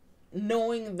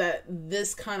 knowing that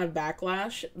this kind of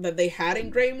backlash that they had in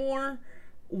Greymore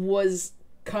was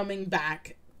coming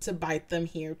back to bite them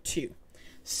here too.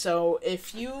 So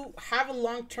if you have a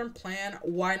long-term plan,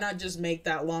 why not just make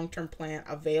that long-term plan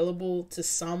available to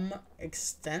some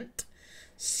extent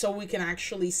so we can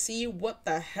actually see what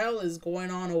the hell is going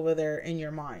on over there in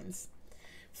your minds?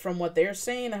 From what they're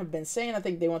saying, have been saying, I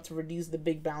think they want to reduce the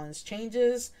big balance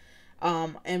changes.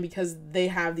 And because they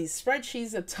have these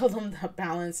spreadsheets that tell them the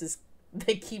balance is,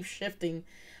 they keep shifting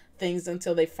things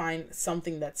until they find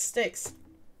something that sticks.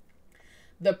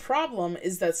 The problem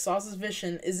is that Sauce's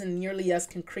vision isn't nearly as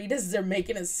concrete as they're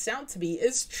making it sound to be.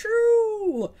 It's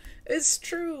true. It's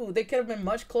true. They could have been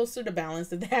much closer to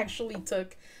balance if they actually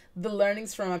took the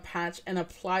learnings from a patch and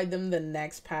applied them the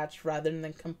next patch, rather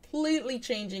than completely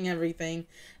changing everything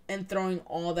and throwing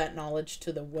all that knowledge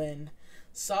to the wind.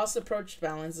 Sauce's approach to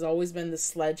balance has always been the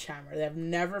sledgehammer. They have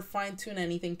never fine-tuned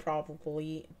anything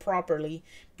properly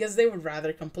because they would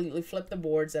rather completely flip the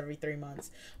boards every 3 months.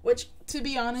 Which, to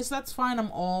be honest, that's fine.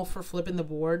 I'm all for flipping the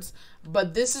boards.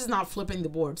 But this is not flipping the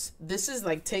boards. This is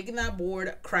like taking that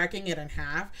board, cracking it in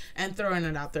half, and throwing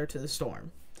it out there to the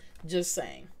storm. Just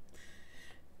saying.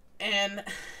 And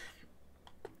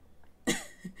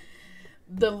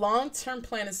the long-term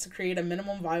plan is to create a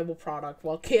minimum viable product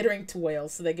while catering to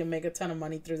whales so they can make a ton of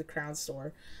money through the crown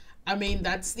store. I mean,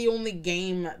 that's the only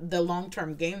game, the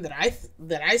long-term game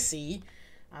that I see.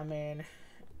 I mean,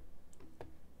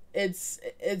 it's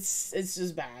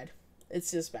just bad.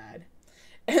 It's just bad.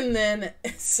 And then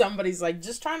somebody's like,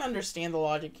 just trying to understand the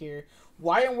logic here.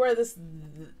 Why and where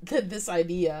this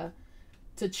idea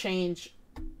to change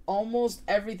almost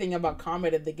everything about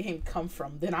combat in the game come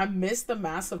from? Then I missed the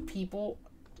mass of people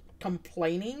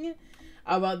complaining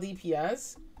about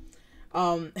DPS.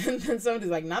 And then somebody's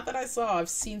like, not that I saw. I've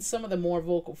seen some of the more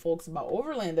vocal folks about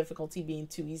overland difficulty being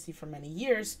too easy for many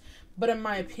years, but in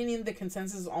my opinion, the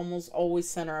consensus almost always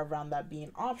center around that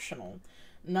being optional.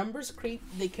 Numbers creep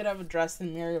they could have addressed in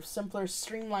an area of simpler,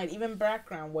 streamlined, even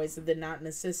background ways that did not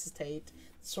necessitate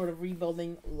sort of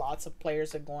rebuilding lots of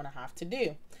players are going to have to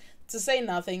do. To say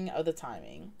nothing of the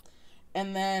timing.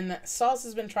 And then Sauce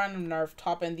has been trying to nerf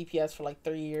top-end DPS for like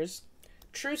 3 years.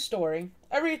 True story.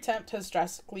 Every attempt has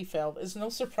drastically failed. It's no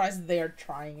surprise that they are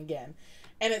trying again.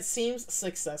 And it seems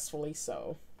successfully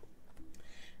so.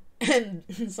 And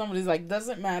somebody's like,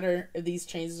 doesn't matter if these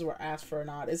changes were asked for or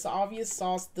not. It's obvious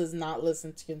Sauce does not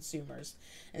listen to consumers.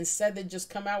 Instead, they just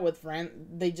come up with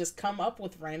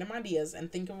random ideas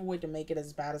and think of a way to make it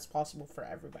as bad as possible for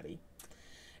everybody.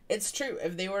 It's true.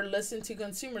 If they were listening to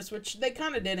consumers, which they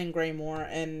kind of did in Greymore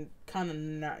and kind of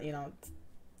not,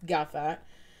 got that.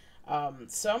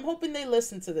 So I'm hoping they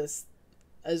listen to this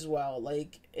as well.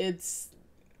 Like,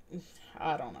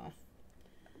 I don't know.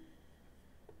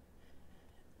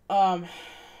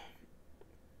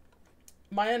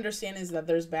 My understanding is that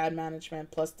there's bad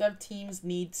management, plus dev teams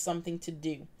need something to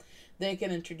do. They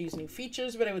can introduce new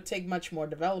features, but it would take much more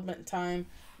development time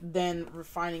than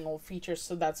refining old features,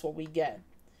 so that's what we get.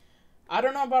 I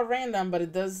don't know about random, but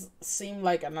it does seem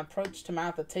like an approach to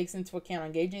math that takes into account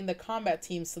engaging the combat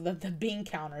teams so that the bean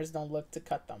counters don't look to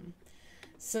cut them.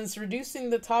 Since reducing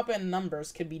the top end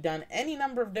numbers could be done any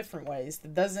number of different ways,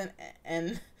 that doesn't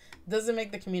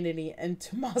make the community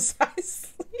into Mos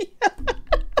Eisley.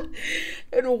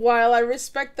 And while I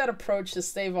respect that approach to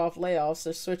stave off layoffs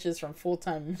or switches from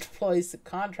full-time employees to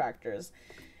contractors,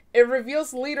 it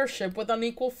reveals leadership with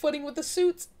unequal footing with the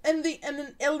suits and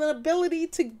an inability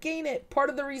to gain it. Part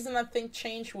of the reason I think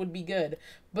change would be good,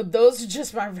 but those are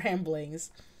just my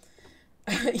ramblings.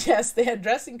 Yes, they are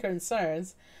addressing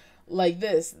concerns like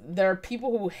this. There are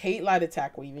people who hate light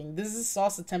attack weaving. This is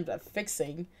Sauce's attempt at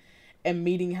fixing and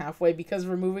meeting halfway because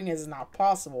removing it is not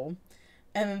possible.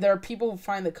 And then there are people who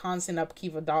find the constant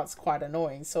upkeep of dots quite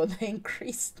annoying, so they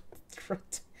increase.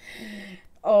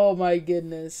 Oh my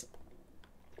goodness.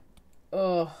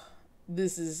 Oh,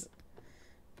 this is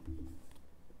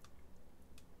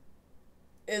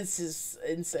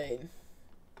insane.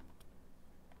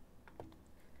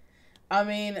 I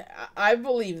mean, I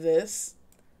believe this.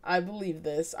 I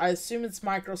assume it's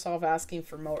Microsoft asking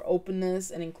for more openness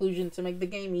and inclusion to make the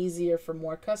game easier for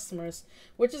more customers,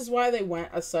 which is why they went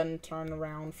a sudden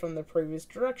turnaround from the previous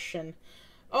direction.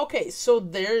 Okay, so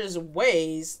there's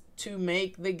ways to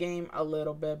make the game a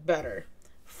little bit better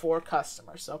for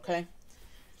customers, okay?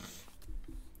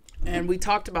 And we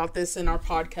talked about this in our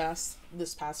podcast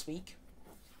this past week.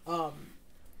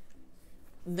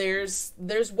 There's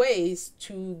ways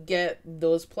to get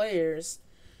those players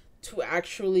to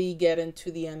actually get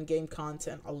into the end game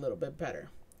content a little bit better.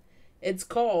 It's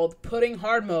called putting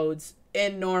hard modes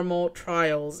in normal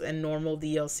trials and normal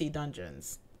DLC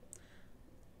dungeons.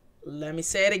 Let me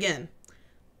say it again.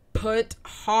 Put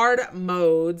hard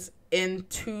modes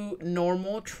into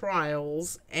normal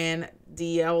trials and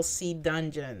DLC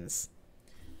dungeons.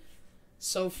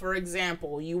 So, for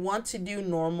example, you want to do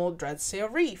normal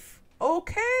Dreadsail Reef.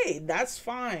 Okay, that's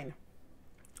fine.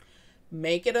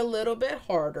 Make it a little bit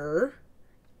harder.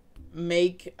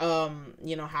 Make,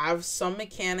 have some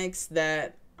mechanics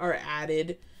that are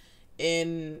added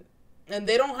in, and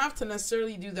they don't have to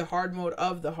necessarily do the hard mode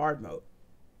of the hard mode.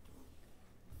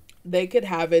 They could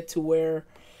have it to where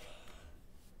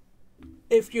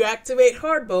if you activate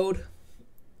hard mode,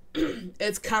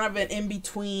 it's kind of an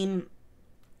in-between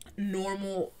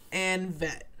normal and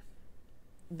vet.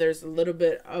 There's a little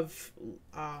bit of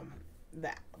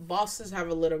that bosses have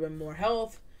a little bit more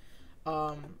health,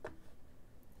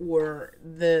 where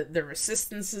the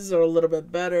resistances are a little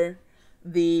bit better.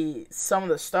 Some of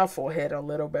the stuff will hit a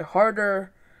little bit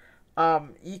harder.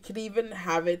 You could even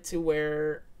have it to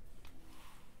where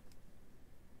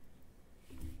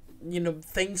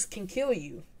things can kill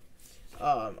you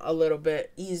a little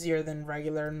bit easier than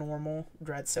regular normal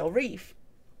Dreadsail Reef.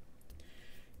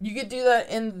 You could do that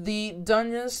in the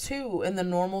dungeons too. In the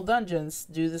normal dungeons,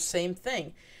 do the same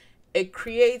thing. It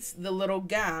creates the little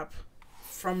gap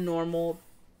from normal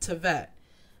to vet.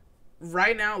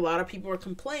 Right now, a lot of people are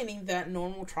complaining that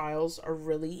normal trials are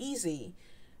really easy.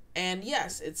 And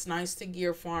yes, it's nice to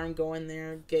gear farm, go in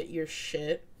there, get your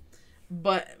shit.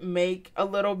 But make a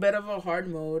little bit of a hard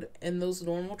mode in those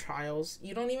normal trials.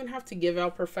 You don't even have to give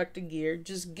out perfected gear.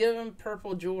 Just give them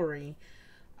purple jewelry.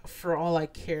 For all I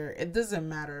care, it doesn't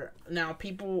matter. Now,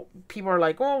 people are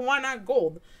like, "Oh, why not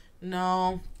gold?"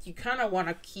 No, you kind of want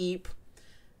to keep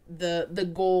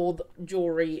the gold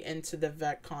jewelry into the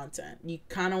vet content. You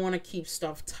kind of want to keep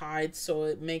stuff tied so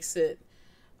it makes it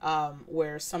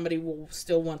where somebody will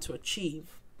still want to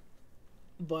achieve.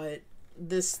 But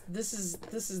this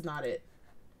is not it.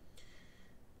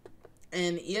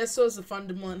 And ESO is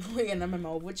fundamentally an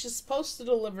MMO, which is supposed to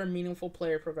deliver meaningful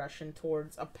player progression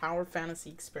towards a power fantasy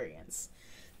experience.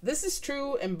 This is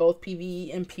true in both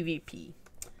PvE and PvP.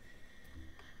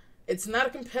 It's not a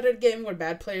competitive game where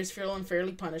bad players feel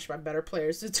unfairly punished by better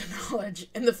players due to knowledge.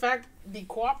 And the fact the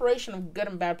cooperation of good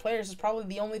and bad players is probably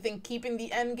the only thing keeping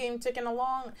the end game ticking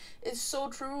along is so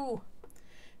true.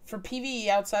 For PvE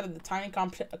outside of the tiny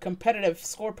competitive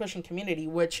score pushing community,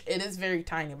 which it is very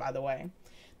tiny by the way,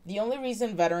 the only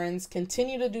reason veterans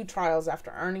continue to do trials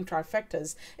after earning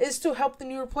trifectas is to help the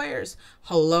newer players.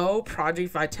 Hello,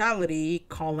 Project Vitality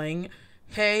calling.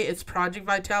 Hey, it's Project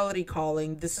Vitality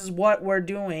calling. This is what we're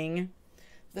doing.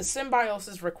 The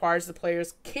symbiosis requires the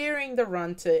players carrying the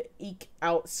run to eke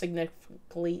out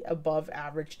significantly above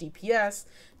average DPS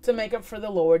to make up for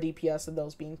the lower DPS of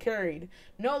those being carried.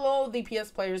 No low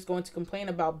DPS player is going to complain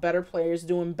about better players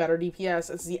doing better DPS,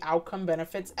 as the outcome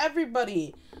benefits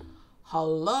everybody.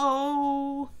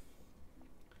 Hello?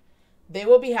 They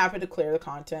will be happy to clear the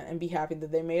content and be happy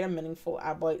that they made a meaningful,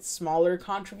 albeit smaller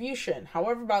contribution.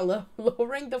 However, by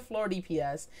lowering the floor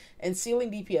DPS and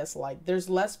sealing DPS light, there's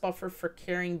less buffer for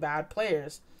carrying bad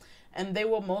players, and they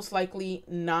will most likely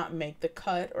not make the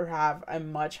cut or have a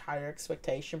much higher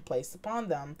expectation placed upon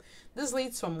them. This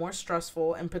leads to a more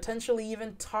stressful and potentially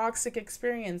even toxic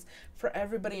experience for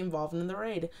everybody involved in the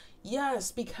raid.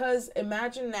 Yes, because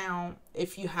imagine now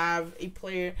if you have a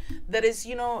player that is,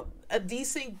 you know, a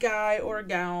decent guy or a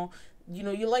gal, you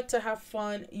know, you like to have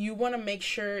fun, you want to make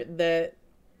sure that,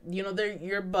 you know, they're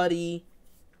your buddy,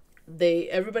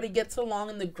 everybody gets along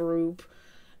in the group,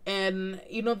 and,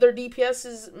 you know, their DPS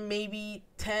is maybe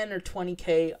 10 or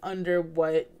 20k under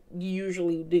what you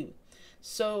usually do.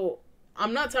 So,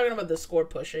 I'm not talking about the score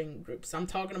pushing groups. I'm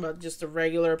talking about just the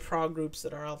regular prog groups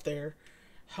that are out there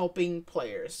helping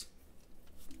players.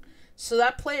 So,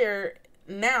 that player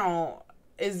now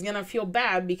is going to feel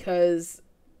bad because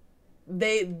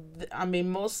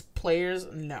most players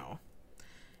know.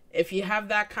 If you have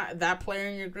that player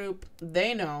in your group,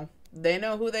 they know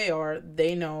who they are.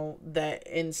 They know that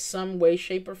in some way,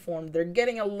 shape, or form, they're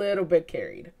getting a little bit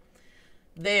carried.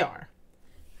 They are.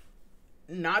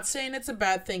 Not saying it's a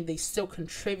bad thing. They still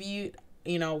contribute.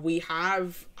 You know, we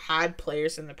have had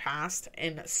players in the past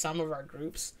in some of our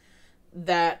groups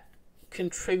that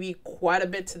contribute quite a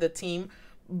bit to the team,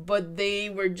 but they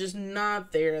were just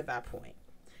not there at that point.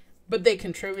 But they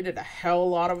contributed a hell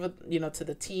lot of it, you know, to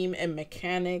the team and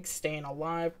mechanics, staying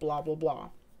alive, blah, blah, blah.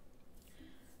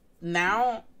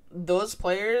 Now, those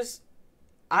players,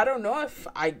 I don't know if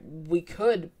we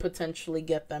could potentially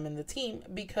get them in the team,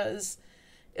 because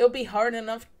it'll be hard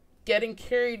enough getting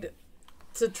carried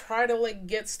to try to, like,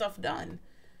 get stuff done,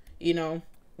 you know,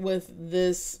 with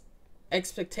this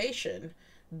expectation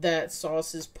that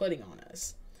Sauce is putting on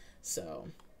us. So,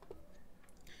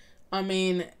 I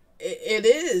mean, it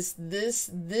is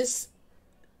this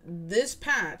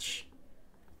patch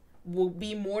will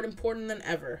be more important than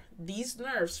ever. These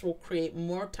nerfs will create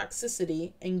more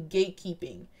toxicity and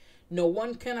gatekeeping. No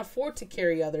one can afford to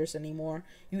carry others anymore.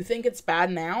 You think it's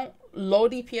bad now? Low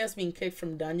DPS being kicked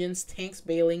from dungeons, tanks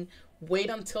bailing. Wait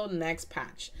until next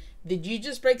patch. Did you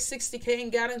just break 60k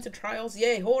and got into trials?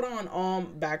 Yay, hold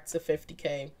on, back to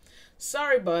 50k.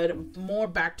 Sorry, bud, more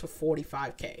back to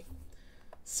 45k.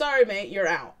 Sorry, mate, you're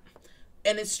out.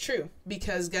 And it's true,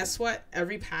 because guess what?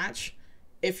 Every patch,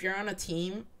 if you're on a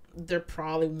team, they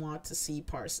probably want to see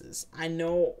parses. I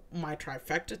know my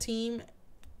trifecta team,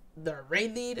 the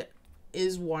raid lead,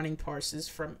 is wanting parses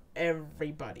from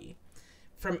everybody.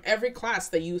 From every class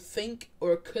that you think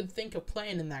or could think of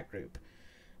playing in that group.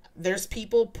 There's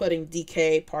people putting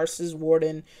DK, parses,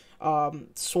 warden,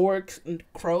 Sork, and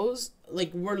crows.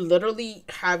 Like, we're literally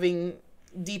having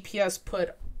DPS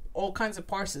put all kinds of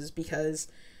parses because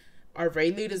our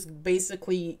raid lead is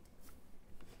basically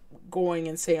going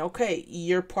and saying, okay,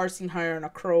 you're parsing higher on a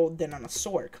crow than on a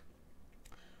Sork.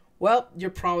 Well, you're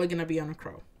probably going to be on a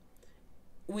crow.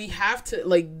 We have to,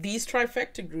 like, these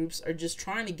trifecta groups are just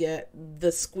trying to get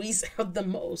the squeeze out the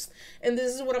most. And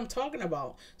this is what I'm talking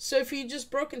about. So if you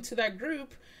just broke into that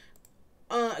group,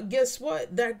 guess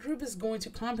what? That group is going to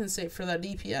compensate for that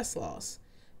DPS loss.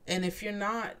 And if you're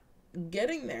not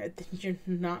getting there, then you're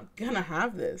not going to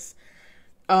have this.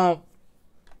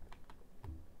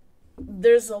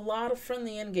 There's a lot of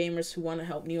friendly end gamers who want to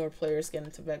help newer players get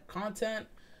into vet content.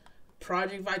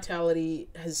 Project Vitality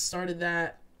has started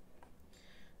that.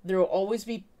 There will always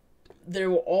be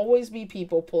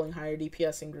people pulling higher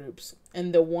DPS in groups,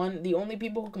 and the only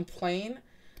people who complain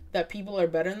that people are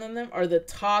better than them are the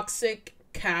toxic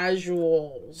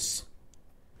casuals.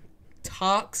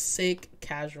 Toxic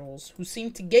casuals who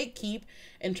seem to gatekeep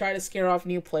and try to scare off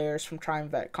new players from trying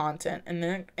vet content and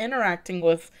then interacting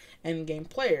with endgame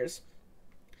players.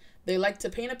 They like to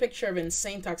paint a picture of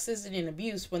insane toxicity and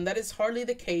abuse when that is hardly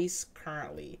the case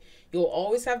currently. You'll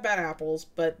always have bad apples,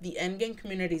 but the endgame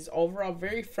community is overall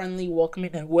very friendly,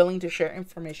 welcoming, and willing to share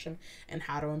information and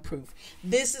how to improve.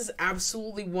 This is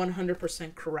absolutely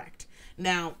 100% correct.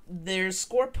 Now, there's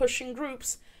score pushing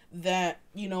groups that,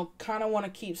 kind of want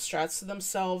to keep strats to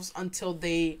themselves until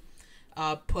they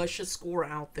push a score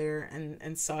out there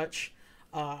and such,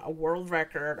 a world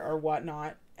record or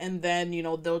whatnot, and then,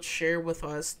 they'll share with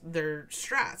us their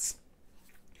strats.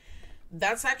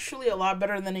 That's actually a lot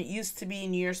better than it used to be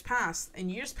in years past. In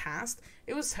years past,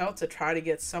 it was hell to try to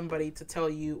get somebody to tell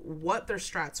you what their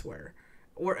strats were,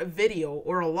 or a video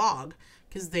or a log,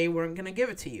 because they weren't going to give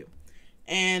it to you.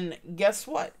 And guess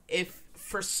what? If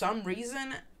for some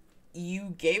reason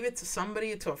you gave it to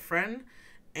somebody, to a friend,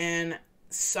 and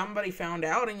somebody found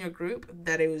out in your group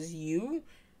that it was you,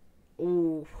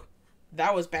 ooh,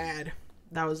 that was bad.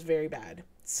 That was very bad.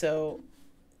 So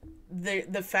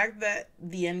the fact that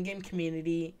the endgame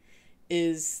community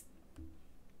is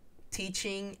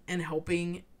teaching and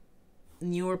helping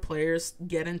newer players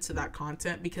get into that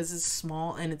content, because it's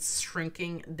small and it's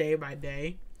shrinking day by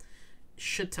day,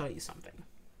 should tell you something.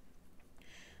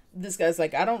 This guy's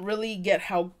like, I don't really get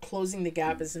how closing the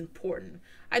gap is important.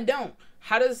 I don't.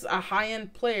 How does a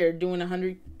high-end player doing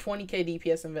 120k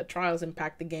DPS in vet trials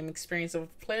impact the game experience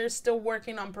of players still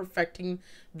working on perfecting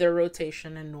their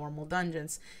rotation in normal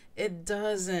dungeons? It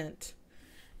doesn't.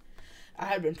 I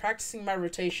had been practicing my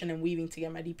rotation and weaving to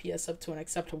get my DPS up to an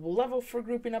acceptable level for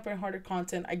grouping up in harder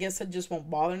content. I guess I just won't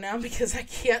bother now because I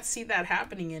can't see that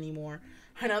happening anymore.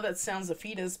 I know that sounds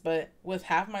defeatist, but with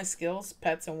half my skills,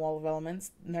 pets, and wall of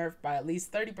elements nerfed by at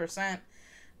least 30%,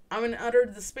 I'm in utter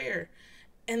despair.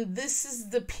 And this is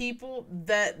the people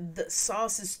that the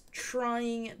sauce is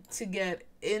trying to get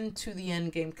into the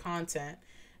endgame content.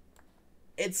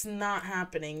 It's not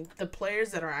happening. The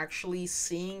players that are actually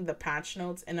seeing the patch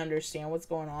notes and understand what's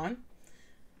going on,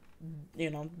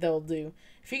 they'll do.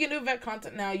 If you can do vet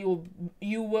content now,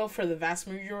 you will for the vast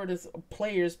majority of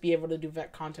players be able to do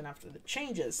vet content after the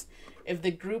changes. If the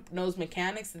group knows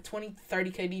mechanics, the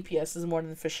 20-30k DPS is more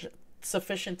than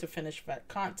sufficient to finish vet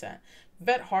content.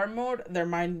 Vet hard mode, there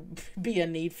might be a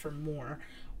need for more.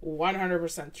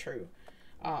 100% true.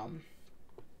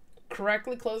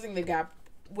 Correctly closing the gap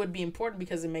would be important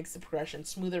because it makes the progression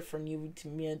smoother from UV to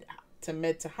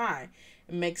mid to high.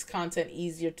 It makes content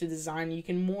easier to design. You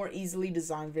can more easily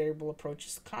design variable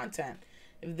approaches to content.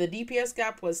 If the DPS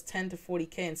gap was 10 to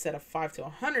 40k instead of 5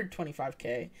 to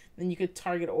 125k, then you could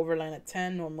target overland at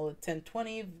 10, normal at 10,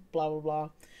 20, blah, blah, blah.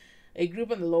 A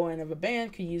group on the lower end of a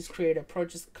band could use creative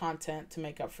approaches to content to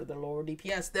make up for the lower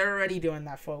DPS. They're already doing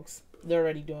that, folks. They're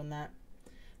already doing that.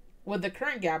 With the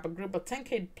current gap, a group of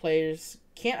 10k players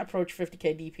can't approach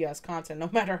 50k DPS content no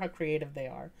matter how creative they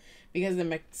are, because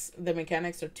the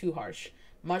mechanics are too harsh,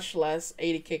 much less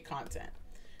 80k content.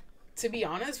 To be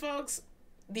honest, folks,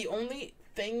 the only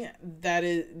thing that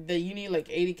you need like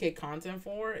 80k content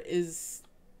for is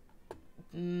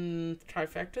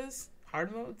trifectas,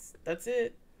 hard modes. That's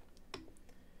it.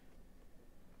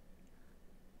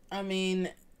 I mean,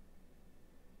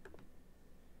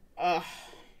 I'm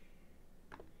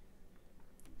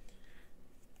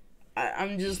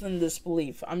just in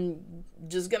disbelief. I'm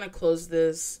just gonna close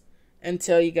this and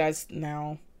tell you guys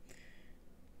now.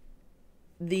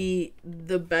 The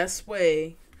best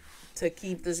way to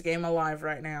keep this game alive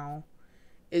right now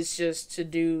is just to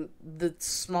do the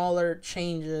smaller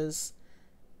changes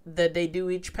that they do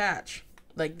each patch,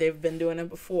 like they've been doing it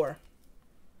before.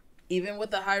 Even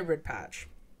with the hybrid patch,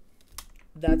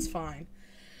 that's fine.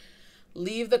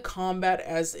 Leave the combat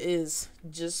as is.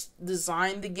 Just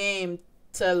design the game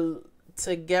to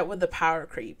get with the power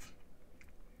creep.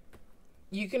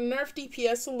 You can nerf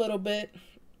DPS a little bit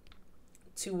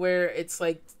to where it's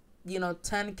like,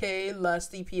 10k less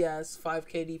DPS,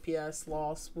 5k DPS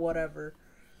loss, whatever.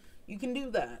 You can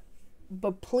do that.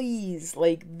 But please,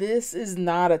 this is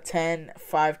not a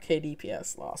 5k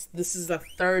DPS loss. This is a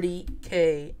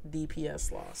 30k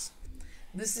DPS loss.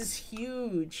 This is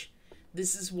huge.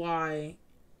 This is why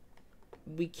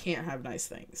we can't have nice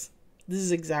things. This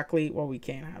is exactly why we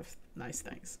can't have nice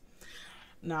things.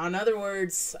 Now, in other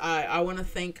words, I want to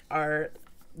thank our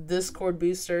Discord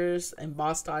boosters and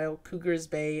Bostiles,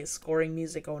 Cougarisbae, Scoring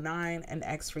Music 09, and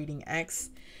X Reading X.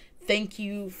 Thank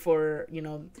you for,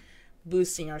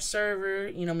 boosting our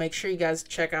server. Make sure you guys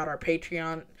check out our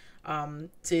Patreon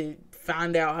to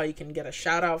find out how you can get a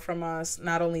shout out from us.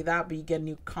 Not only that, but you get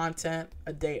new content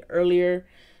a day earlier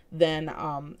than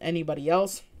anybody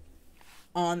else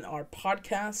on our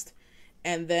podcast.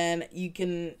 And then you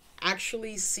can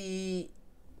actually see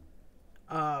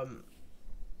a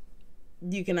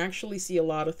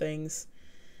lot of things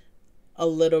a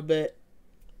little bit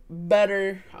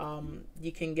better.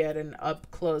 You can get an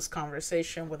up-close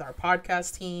conversation with our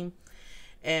podcast team.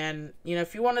 And,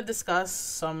 if you want to discuss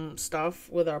some stuff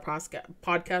with our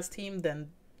podcast team,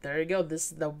 then there you go.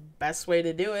 This is the best way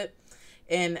to do it.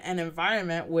 in an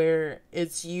environment where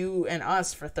it's you and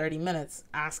us for 30 minutes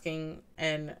asking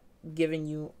and giving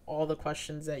you all the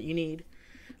questions that you need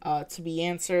to be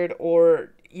answered.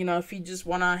 Or, you know, if you just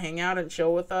want to hang out and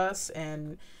chill with us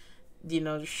and, you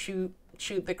know, shoot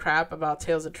the crap about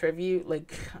Tales of Tribute,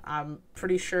 like, I'm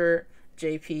pretty sure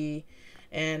JP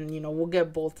and, you know, we'll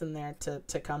get Bolt in there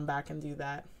to come back and do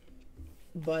that.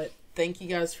 But thank you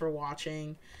guys for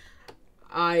watching.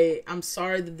 I'm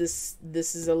sorry that this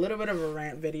is a little bit of a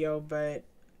rant video, but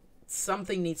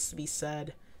something needs to be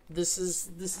said. This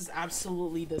is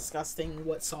absolutely disgusting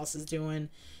what Sauce is doing,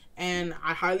 and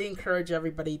I highly encourage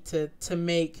everybody to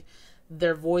make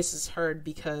their voices heard,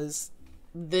 because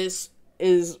this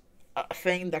is a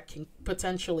thing that can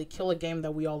potentially kill a game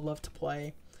that we all love to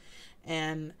play.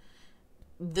 And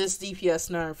this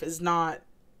DPS nerf is not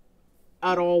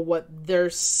at all what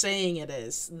they're saying it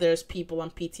is. There's people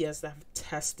on PTS that have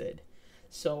tested.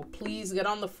 So please get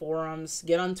on the forums,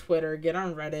 get on Twitter, get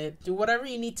on Reddit, do whatever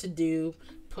you need to do,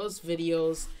 post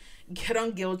videos, get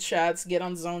on guild chats, get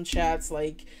on zone chats,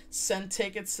 like, send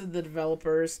tickets to the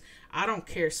developers. I don't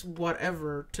care,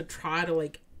 whatever, to try to,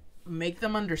 like, make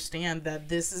them understand that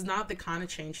this is not the kind of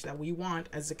change that we want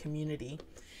as a community.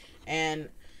 And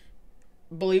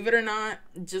believe it or not,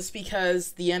 just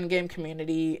because the endgame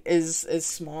community is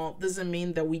small doesn't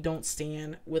mean that we don't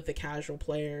stand with the casual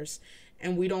players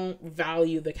and we don't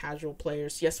value the casual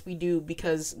players. Yes, we do,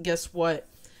 because guess what?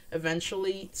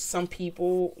 Eventually, some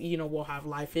people, you know, will have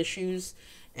life issues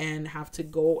and have to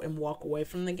go and walk away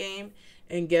from the game.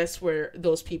 And guess where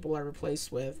those people are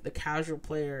replaced with? The casual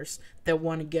players that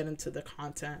want to get into the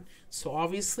content. So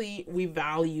obviously, we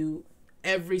value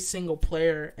every single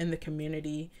player in the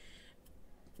community,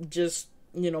 just,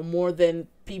 you know, more than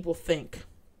people think.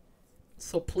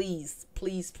 So please,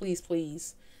 please, please,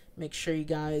 please make sure you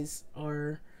guys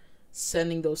are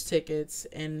sending those tickets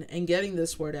and getting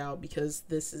this word out, because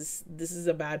this is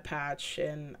a bad patch,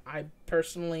 and I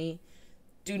personally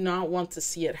do not want to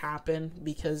see it happen,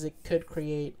 because it could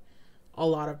create a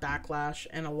lot of backlash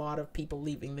and a lot of people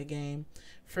leaving the game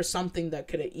for something that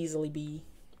could easily be,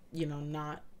 you know,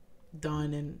 not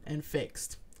done and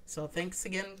fixed. So thanks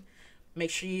again.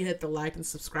 Make sure you hit the like and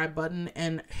subscribe button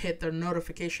and hit the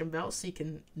notification bell so you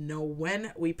can know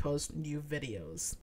when we post new videos.